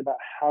information about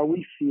how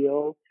we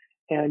feel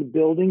and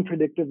building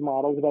predictive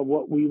models about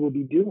what we will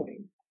be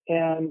doing.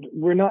 And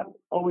we're not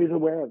always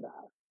aware of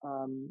that.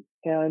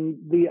 And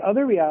the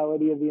other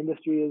reality of the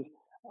industry is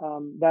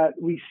that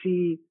we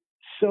see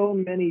so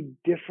many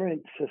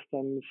different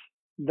systems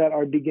that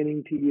are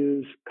beginning to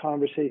use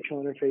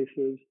conversational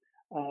interfaces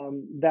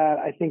that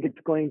I think it's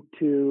going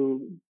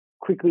to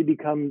quickly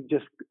become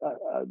just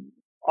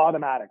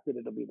automatic that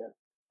it'll be there.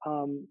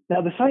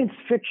 Now, the science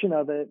fiction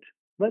of it,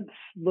 let's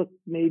look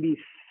maybe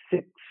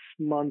 6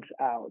 months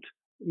out.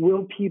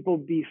 Will people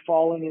be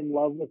falling in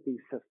love with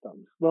these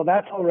systems? Well,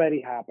 that's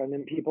already happened,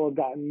 and people have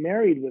gotten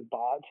married with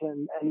bots,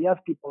 and yes,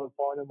 people have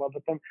fallen in love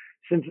with them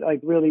since, like,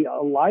 really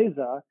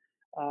Eliza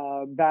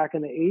back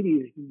in the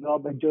 80s,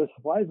 developed by Joseph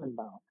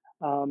Weizenbaum.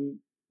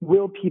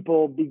 Will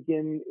people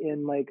begin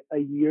in like a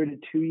year to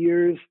 2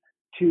 years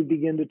to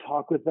begin to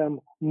talk with them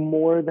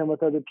more than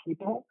with other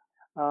people?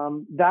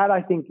 That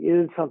I think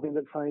is something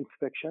that's science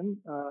fiction.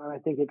 I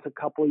think it's a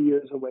couple of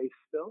years away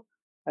still.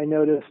 I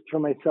noticed for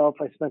myself,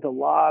 I spent a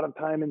lot of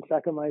time in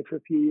Second Life for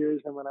a few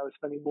years. And when I was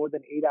spending more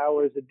than 8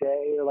 hours a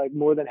day, or like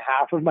more than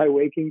half of my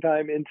waking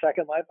time in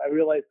Second Life, I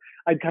realized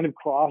I'd kind of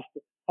crossed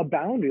a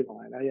boundary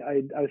line.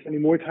 I was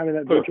spending more time in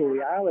that virtual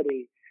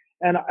reality.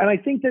 And I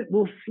think that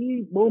we'll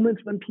see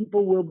moments when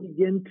people will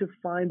begin to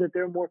find that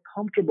they're more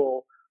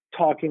comfortable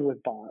talking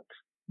with bots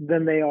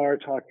than they are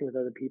talking with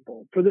other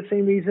people, for the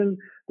same reason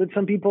that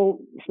some people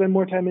spend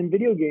more time in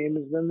video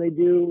games than they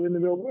do in the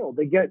real world.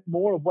 They get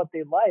more of what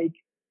they like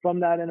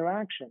from that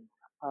interaction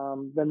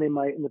than they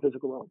might in the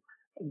physical world.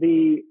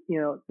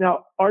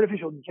 Now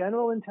artificial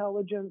general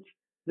intelligence,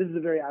 this is a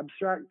very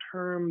abstract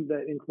term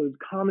that includes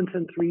common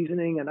sense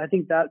reasoning, and I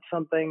think that's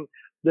something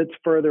that's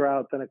further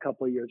out than a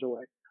couple of years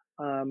away.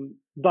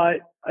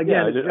 But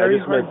again, I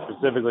just meant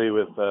specifically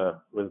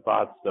with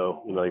bots,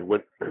 though. Like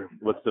what's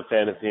the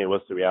fantasy and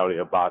what's the reality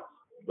of bots?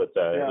 But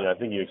I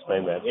think you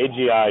explained that.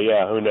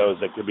 AGI, who knows?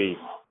 That could be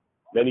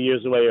many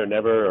years away or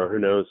never, or who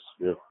knows?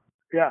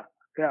 Yeah.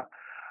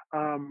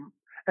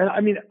 And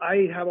I mean,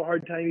 I have a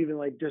hard time even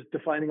like just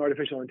defining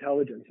artificial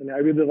intelligence. I mean, I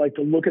really like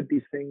to look at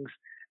these things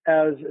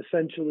as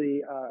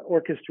essentially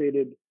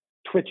orchestrated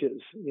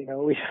twitches.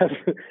 We have,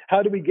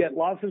 how do we get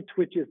lots of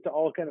twitches to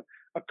all kind of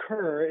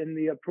occur in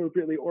the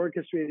appropriately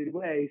orchestrated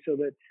way so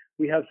that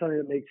we have something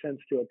that makes sense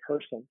to a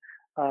person?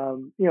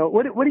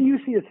 What do you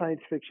see as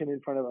science fiction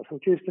in front of us? I'm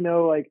curious to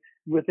know, like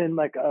within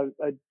like a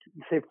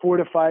say 4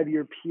 to 5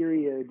 year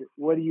period,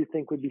 what do you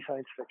think would be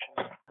science fiction?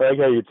 I like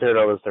how you turn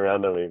all this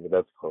around on me, but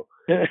that's cool.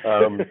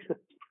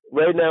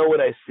 Right now, what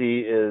I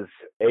see is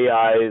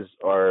AIs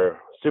are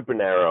super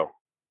narrow,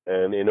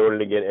 and in order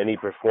to get any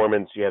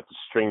performance, you have to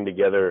string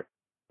together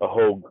a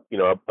whole,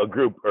 a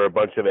group or a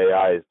bunch of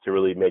AIs to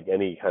really make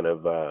any kind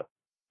of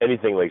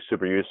anything like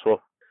super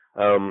useful.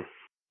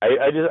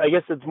 I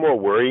guess it's more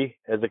worry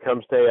as it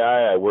comes to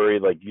AI. I worry,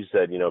 like you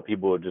said,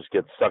 people will just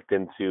get sucked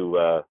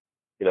into,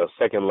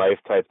 Second Life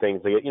type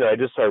things. Like, I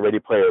just saw Ready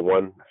Player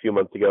One a few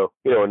months ago,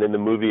 and in the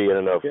movie, I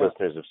don't know if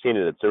listeners have seen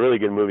it. It's a really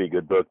good movie,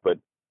 good book, but,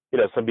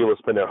 some people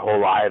spend their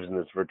whole lives in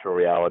this virtual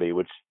reality,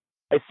 which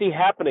I see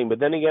happening, but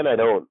then again, I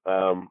don't.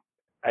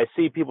 I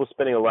see people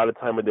spending a lot of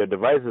time with their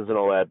devices and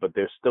all that, but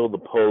there's still the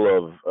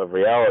pull of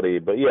reality.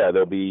 But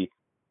there'll be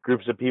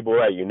groups of people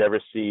that you never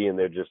see, and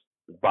they're just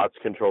bots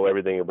control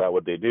everything about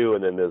what they do.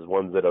 And then there's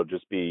ones that'll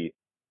just be,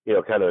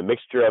 kind of a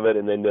mixture of it.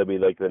 And then there'll be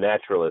like the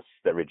naturalists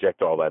that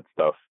reject all that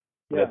stuff.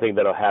 And I think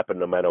that'll happen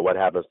no matter what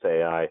happens to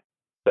AI.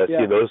 So I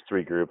see those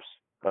three groups.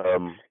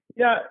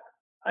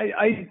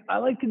 I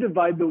like to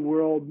divide the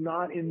world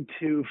not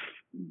into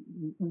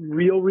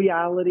real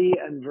reality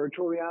and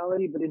virtual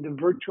reality, but into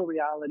virtual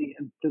reality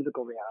and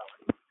physical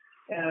reality.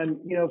 And,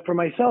 for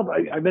myself,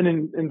 I've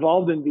been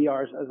involved in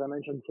VR, as I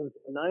mentioned, since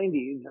the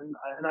 90s, and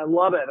I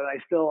love it. And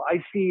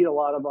I see a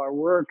lot of our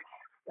work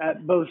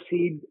at both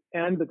Seed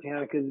and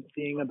Botanic as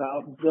being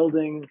about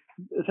building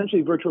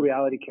essentially virtual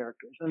reality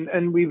characters.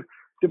 And we've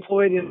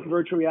deployed in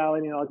virtual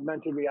reality and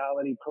augmented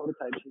reality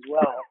prototypes as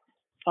well.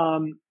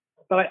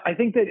 But I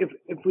think that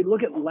if we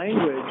look at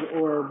language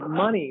or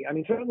money, I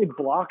mean, certainly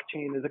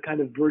blockchain is a kind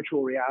of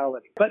virtual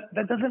reality, but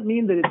that doesn't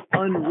mean that it's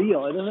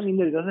unreal. It doesn't mean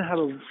that it doesn't have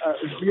a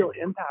real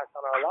impact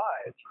on our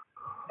lives.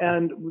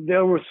 And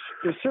there's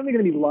certainly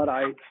going to be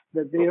Luddites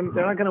that they're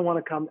not going to want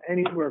to come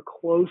anywhere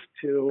close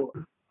to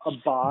a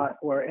bot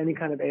or any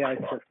kind of AI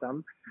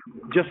system,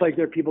 just like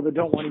there are people that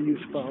don't want to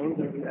use phones.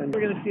 And we're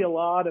going to see a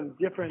lot of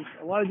different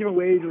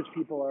ways in which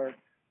people are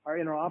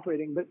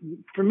interoperating. But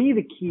for me,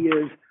 the key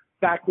is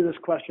back to this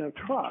question of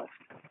trust.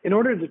 In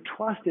order to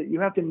trust it, you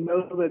have to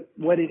know that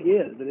what it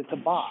is, that it's a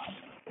bot.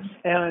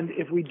 And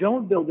if we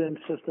don't build in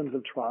systems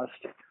of trust,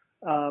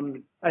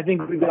 I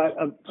think we've got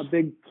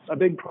a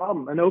big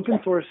problem. An open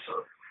source,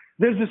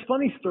 there's this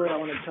funny story I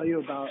want to tell you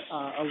about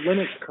a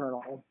Linux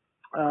kernel.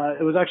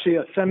 It was actually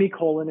a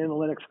semicolon in a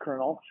Linux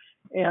kernel.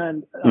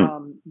 And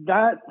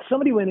that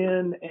somebody went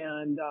in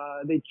and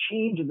they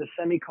changed the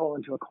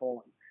semicolon to a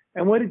colon.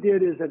 And what it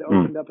did is it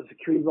opened up a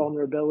security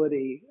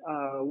vulnerability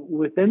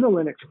within the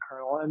Linux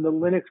kernel, and the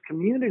Linux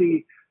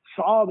community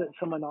saw that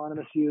some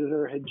anonymous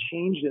user had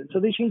changed it.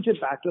 So they changed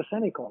it back to a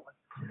semicolon.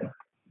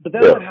 But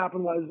then what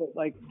happened was that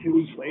like 2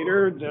 weeks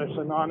later, this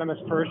anonymous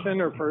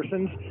person or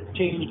persons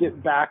changed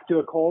it back to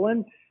a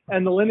colon.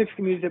 And the Linux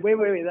community said, wait,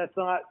 that's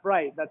not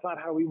right. That's not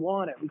how we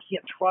want it. We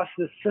can't trust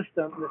this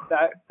system if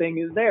that thing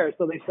is there.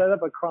 So they set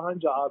up a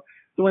cron job.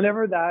 So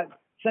whenever that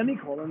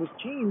semicolon was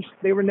changed,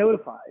 they were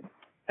notified.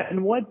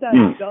 And what that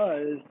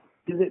does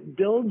is it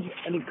builds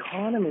an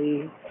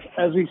economy,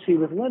 as we see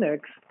with Linux,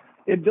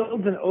 it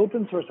builds an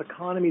open source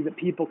economy that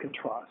people can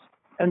trust.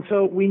 And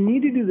so we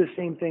need to do the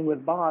same thing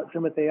with bots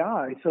and with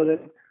AI so that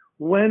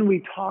when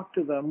we talk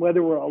to them,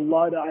 whether we're a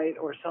Luddite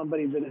or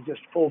somebody that is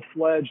just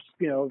full-fledged,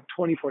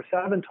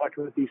 24/7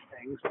 talking with these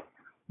things,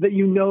 that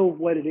you know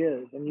what it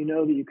is and you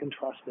know that you can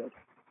trust it.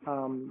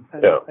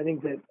 I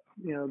think that,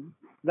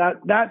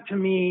 That to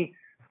me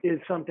is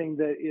something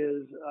that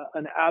is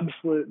an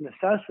absolute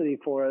necessity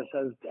for us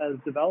as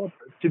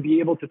developers to be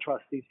able to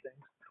trust these things.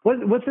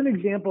 What's an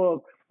example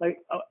of like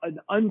an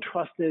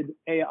untrusted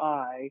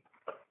AI?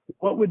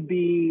 What would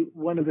be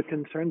one of the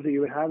concerns that you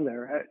would have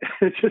there?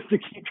 Just to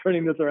keep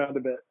turning this around a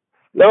bit.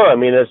 No, I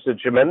mean, it's a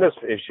tremendous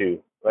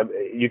issue.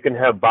 You can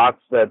have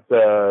bots that,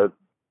 the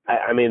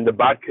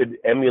bot could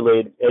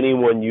emulate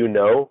anyone you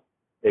know.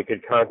 It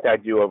could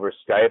contact you over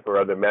Skype or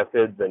other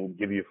methods and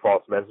give you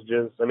false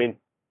messages. I mean,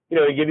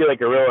 to give you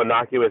like a real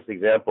innocuous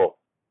example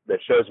that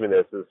shows me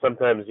this is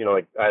sometimes,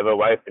 like I have a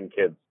wife and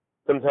kids.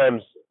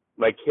 Sometimes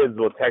my kids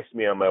will text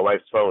me on my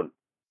wife's phone.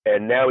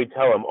 And now we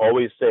tell them,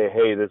 always say,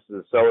 hey, this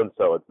is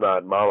so-and-so. It's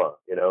not mama,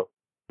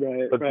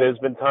 Right, But there's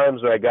been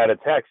times where I got a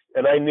text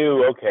and I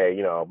knew,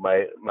 okay,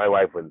 my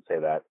wife wouldn't say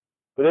that.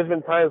 But there's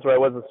been times where I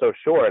wasn't so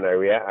sure and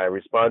I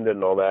responded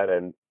and all that.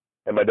 And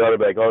my daughter would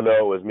be like, oh, no,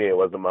 it was me. It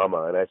wasn't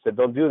mama. And I said,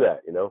 don't do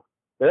that,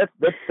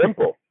 That's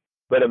simple.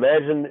 But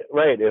imagine,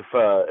 right,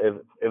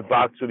 if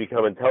bots would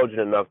become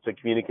intelligent enough to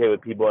communicate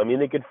with people,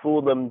 it could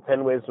fool them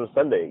 10 ways from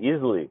Sunday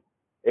easily.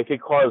 It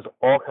could cause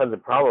all kinds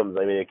of problems.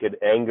 It could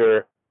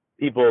anger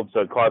people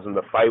to cause them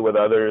to fight with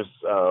others.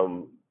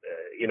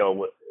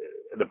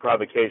 The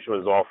provocation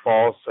was all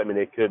false.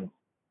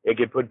 It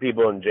could put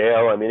people in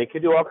jail. It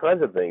could do all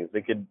kinds of things.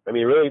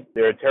 Really,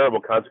 there are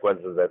terrible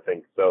consequences, I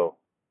think. So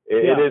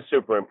it is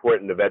super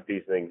important to vet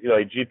these things.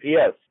 Like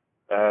GPS.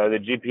 The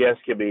GPS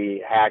can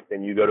be hacked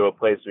and you go to a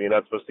place where you're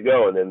not supposed to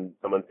go and then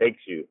someone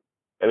takes you.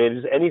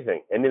 Just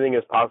anything. Anything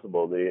is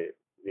possible. The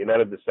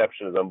amount of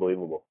deception is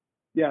unbelievable.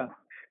 Yeah.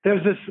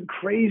 There's this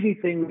crazy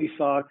thing we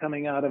saw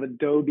coming out of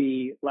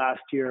Adobe last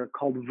year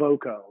called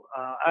Voco.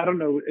 I don't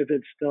know if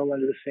it's still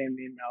under the same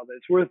name now, but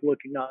it's worth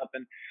looking up.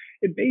 And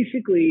it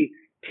basically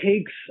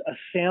takes a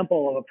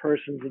sample of a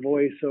person's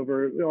voice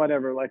over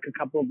whatever, like a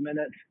couple of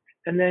minutes,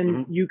 and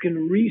then you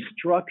can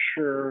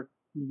restructure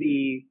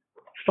the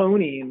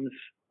phonemes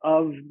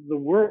of the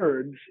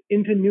words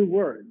into new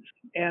words.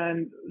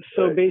 And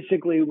so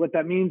basically what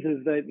that means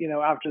is that,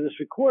 after this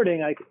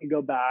recording, I can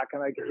go back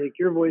and I can take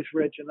your voice,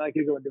 Rich, and I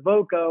could go into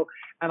Voco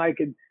and I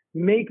could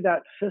make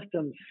that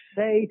system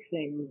say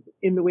things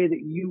in the way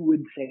that you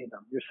would say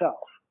them yourself.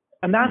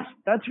 And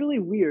that's really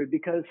weird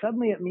because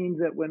suddenly it means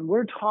that when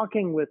we're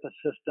talking with a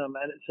system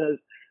and it says,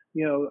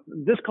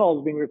 this call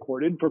is being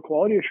recorded for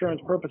quality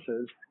assurance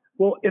purposes.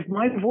 Well, if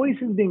my voice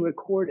is being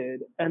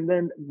recorded and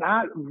then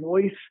that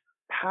voice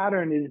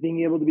pattern is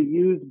being able to be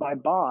used by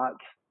bots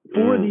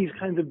for these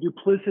kinds of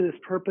duplicitous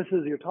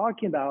purposes you're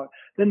talking about,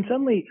 then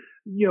suddenly,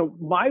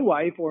 my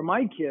wife or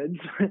my kids,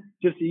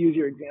 just to use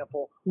your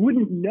example,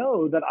 wouldn't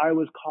know that I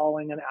was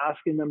calling and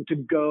asking them to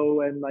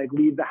go and like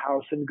leave the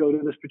house and go to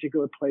this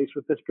particular place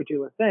with this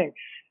particular thing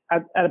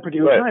at a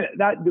particular time.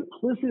 That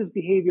duplicitous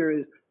behavior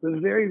is the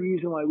very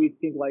reason why we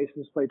think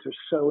license plates are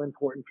so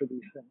important for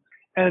these things.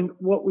 And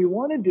what we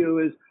want to do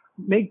is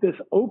make this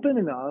open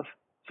enough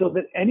so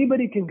that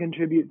anybody can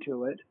contribute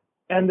to it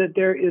and that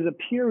there is a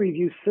peer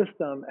review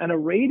system and a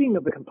rating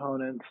of the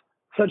components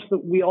such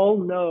that we all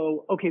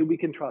know, okay, we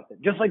can trust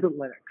it. Just like with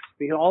Linux.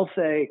 We can all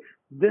say,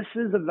 this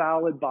is a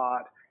valid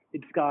bot.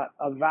 It's got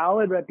a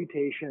valid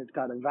reputation. It's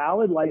got a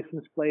valid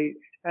license plate,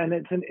 and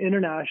it's an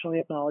internationally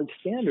acknowledged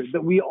standard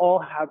that we all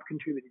have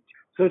contributed to.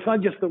 So it's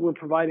not just that we're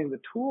providing the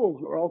tools,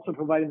 but we're also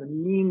providing the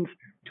means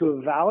to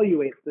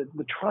evaluate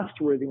the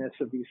trustworthiness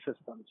of these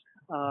systems.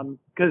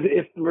 Because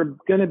if we're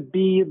going to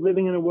be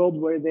living in a world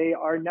where they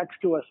are next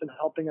to us and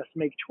helping us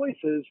make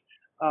choices,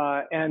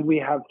 and we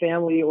have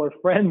family or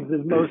friends,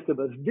 as most of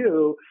us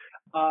do,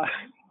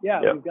 we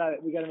got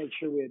to make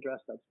sure we address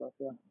that stuff.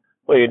 Yeah.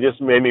 Well, you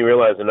just made me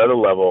realize another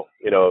level.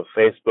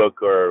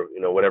 Facebook or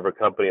whatever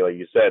company, like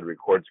you said,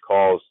 records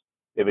calls.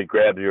 If it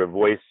grabs your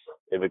voice,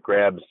 if it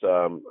grabs,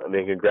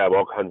 it can grab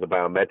all kinds of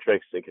biometrics.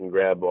 It can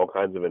grab all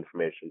kinds of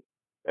information.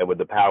 And with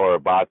the power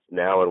of bots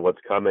now and what's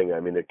coming,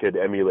 it could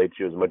emulate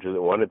you as much as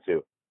it wanted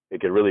to.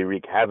 It could really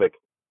wreak havoc.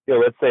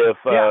 Let's say if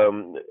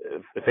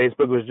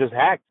Facebook was just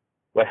hacked,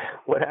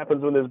 what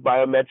happens when there's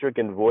biometric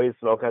and voice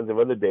and all kinds of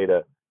other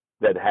data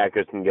that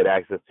hackers can get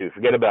access to?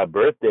 Forget about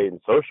birth date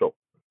and social,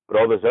 but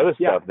all this other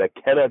stuff that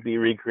cannot be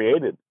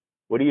recreated.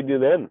 What do you do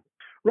then?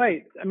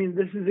 Right.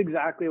 This is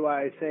exactly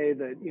why I say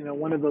that,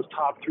 one of those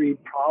top three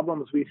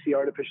problems we see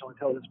artificial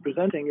intelligence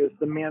presenting is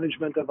the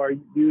management of our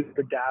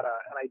user data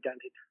and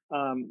identity.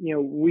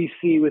 We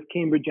see with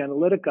Cambridge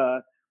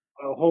Analytica,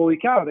 holy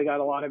cow, they got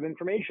a lot of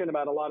information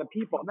about a lot of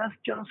people. And that's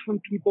just from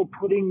people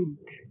putting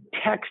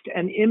text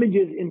and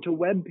images into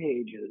web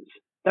pages.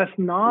 That's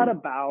not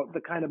about the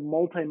kind of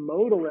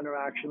multimodal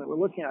interaction that we're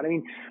looking at.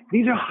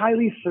 These are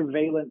highly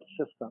surveillance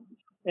systems.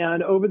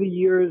 And over the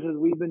years, as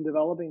we've been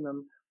developing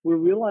them, we're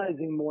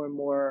realizing more and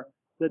more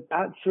that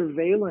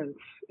surveillance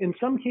in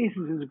some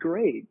cases is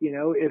great,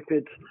 if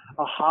it's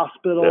a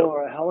hospital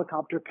or a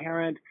helicopter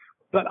parent.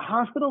 But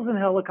hospitals and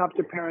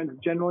helicopter parents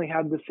generally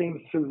have the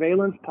same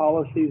surveillance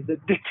policies that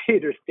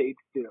dictator states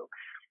do.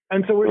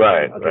 And so we're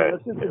saying,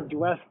 let's just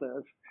address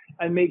this.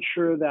 and make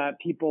sure that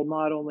people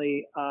not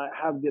only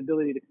have the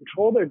ability to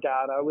control their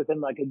data within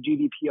like a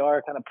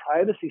GDPR kind of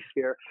privacy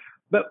sphere,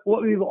 but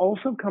what we've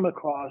also come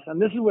across,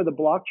 and this is where the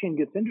blockchain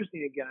gets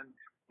interesting again,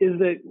 is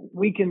that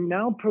we can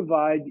now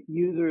provide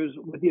users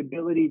with the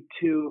ability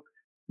to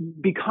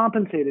be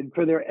compensated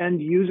for their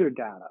end user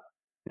data.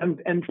 And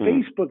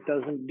Facebook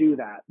doesn't do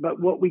that. But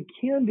what we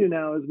can do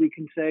now is we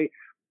can say,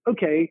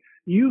 okay,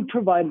 you've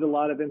provided a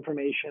lot of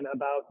information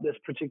about this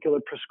particular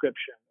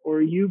prescription,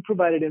 or you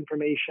provided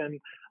information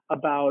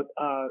about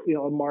a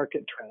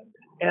market trend.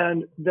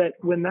 And that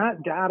when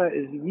that data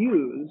is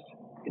used,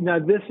 now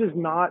this is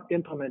not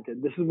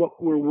implemented. This is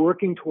what we're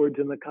working towards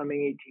in the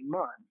coming 18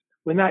 months.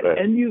 When that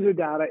end user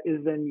data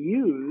is then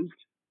used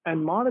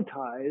and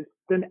monetized,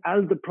 then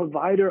as the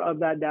provider of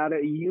that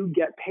data, you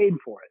get paid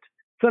for it.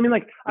 So, I mean,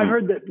 like, I've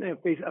heard that a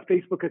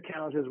Facebook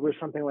account is worth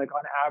something like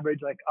on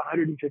average, like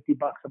 $150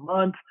 a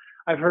month.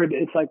 I've heard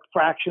it's like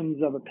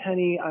fractions of a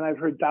penny, and I've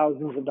heard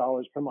thousands of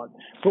dollars per month.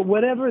 But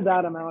whatever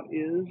that amount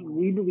is,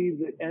 we believe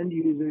that end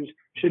users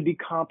should be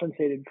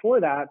compensated for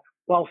that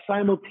while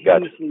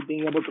simultaneously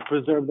being able to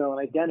preserve their own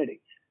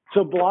identity.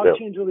 So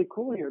blockchain is really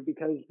cool here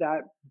because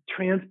that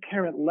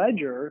transparent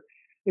ledger,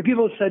 if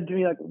people have said to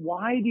me, like,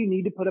 why do you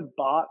need to put a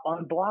bot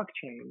on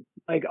blockchain?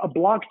 Like a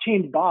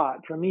blockchain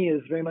bot for me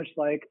is very much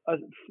like a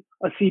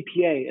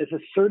CPA. It's a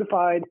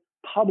certified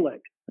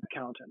public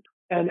accountant.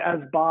 And as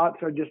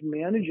bots are just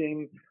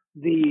managing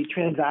the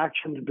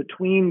transactions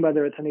between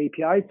whether it's an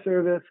API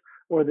service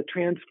or the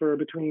transfer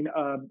between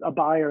a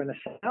buyer and a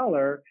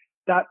seller,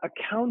 that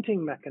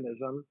accounting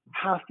mechanism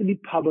has to be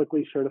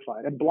publicly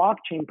certified, and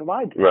blockchain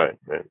provides it. Right.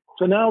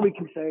 So now we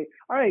can say,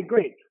 all right,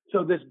 great.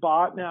 So this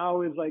bot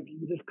now is like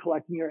just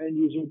collecting your end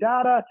user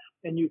data,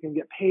 and you can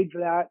get paid for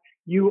that.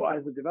 You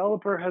as a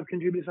developer have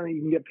contributed something,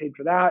 you can get paid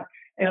for that.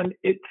 And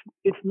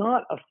it's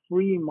not a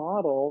free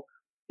model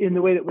in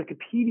the way that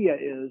Wikipedia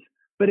is,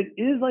 but it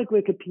is like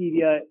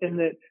Wikipedia in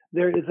that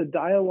there is a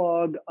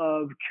dialogue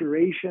of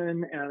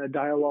curation and a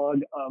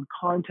dialogue of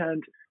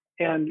content.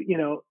 And,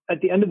 at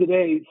the end of the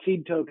day,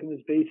 Seed Token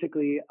is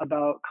basically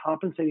about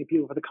compensating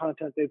people for the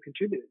content they've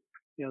contributed.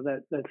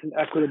 That's an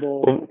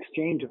equitable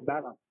exchange of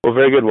data. Well,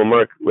 very good. Well,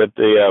 Mark, we're at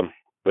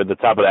the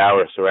top of the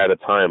hour, so we're out of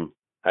time.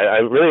 I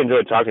really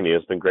enjoyed talking to you.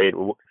 It's been great.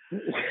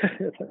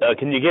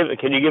 Can you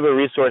give a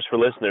resource for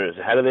listeners?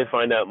 How do they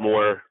find out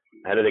more?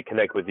 How do they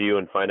connect with you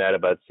and find out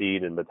about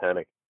Seed and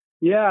Botanic?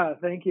 Yeah,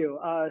 thank you.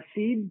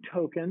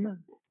 Seedtoken.io,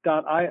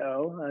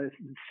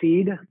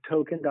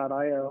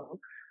 seedtoken.io.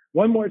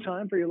 One more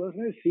time for your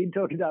listeners,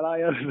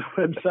 seedtoken.io is the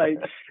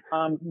website.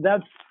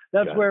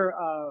 That's where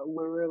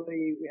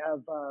we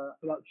have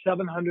about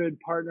 700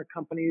 partner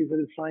companies that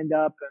have signed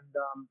up,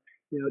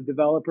 and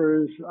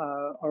developers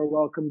are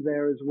welcome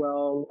there as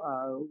well.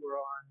 We're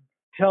on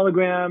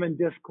Telegram and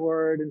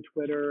Discord and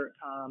Twitter,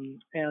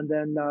 and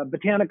then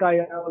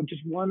Botanic.io,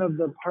 just one of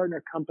the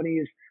partner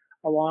companies,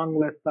 along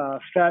with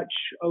Fetch,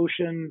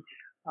 Ocean,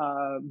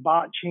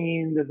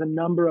 BotChain. There's a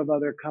number of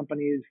other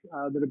companies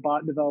that are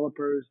bot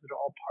developers that are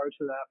all parts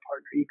of that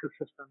partner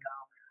ecosystem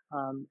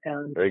now.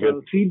 And very so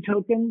good. Seed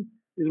Token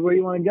is where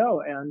you want to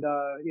go. And,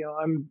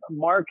 I'm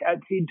Mark at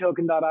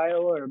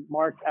seedtoken.io or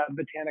Mark at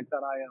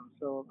botanic.io.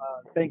 So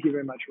thank you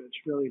very much,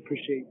 Rich. Really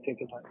appreciate you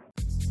taking time.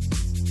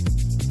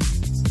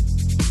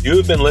 You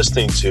have been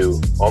listening to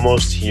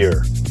Almost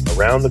Here,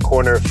 Around the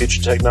Corner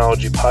Future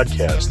Technology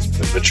podcast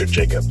with Richard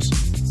Jacobs.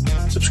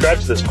 Subscribe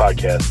to this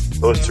podcast,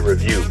 post a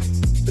review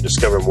to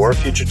discover more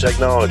future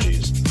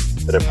technologies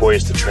that are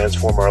poised to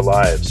transform our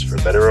lives for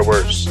better or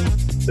worse,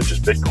 such as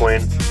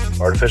Bitcoin,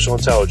 artificial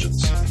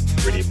intelligence,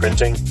 3D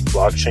printing,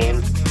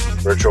 blockchain,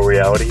 virtual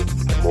reality,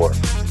 and more.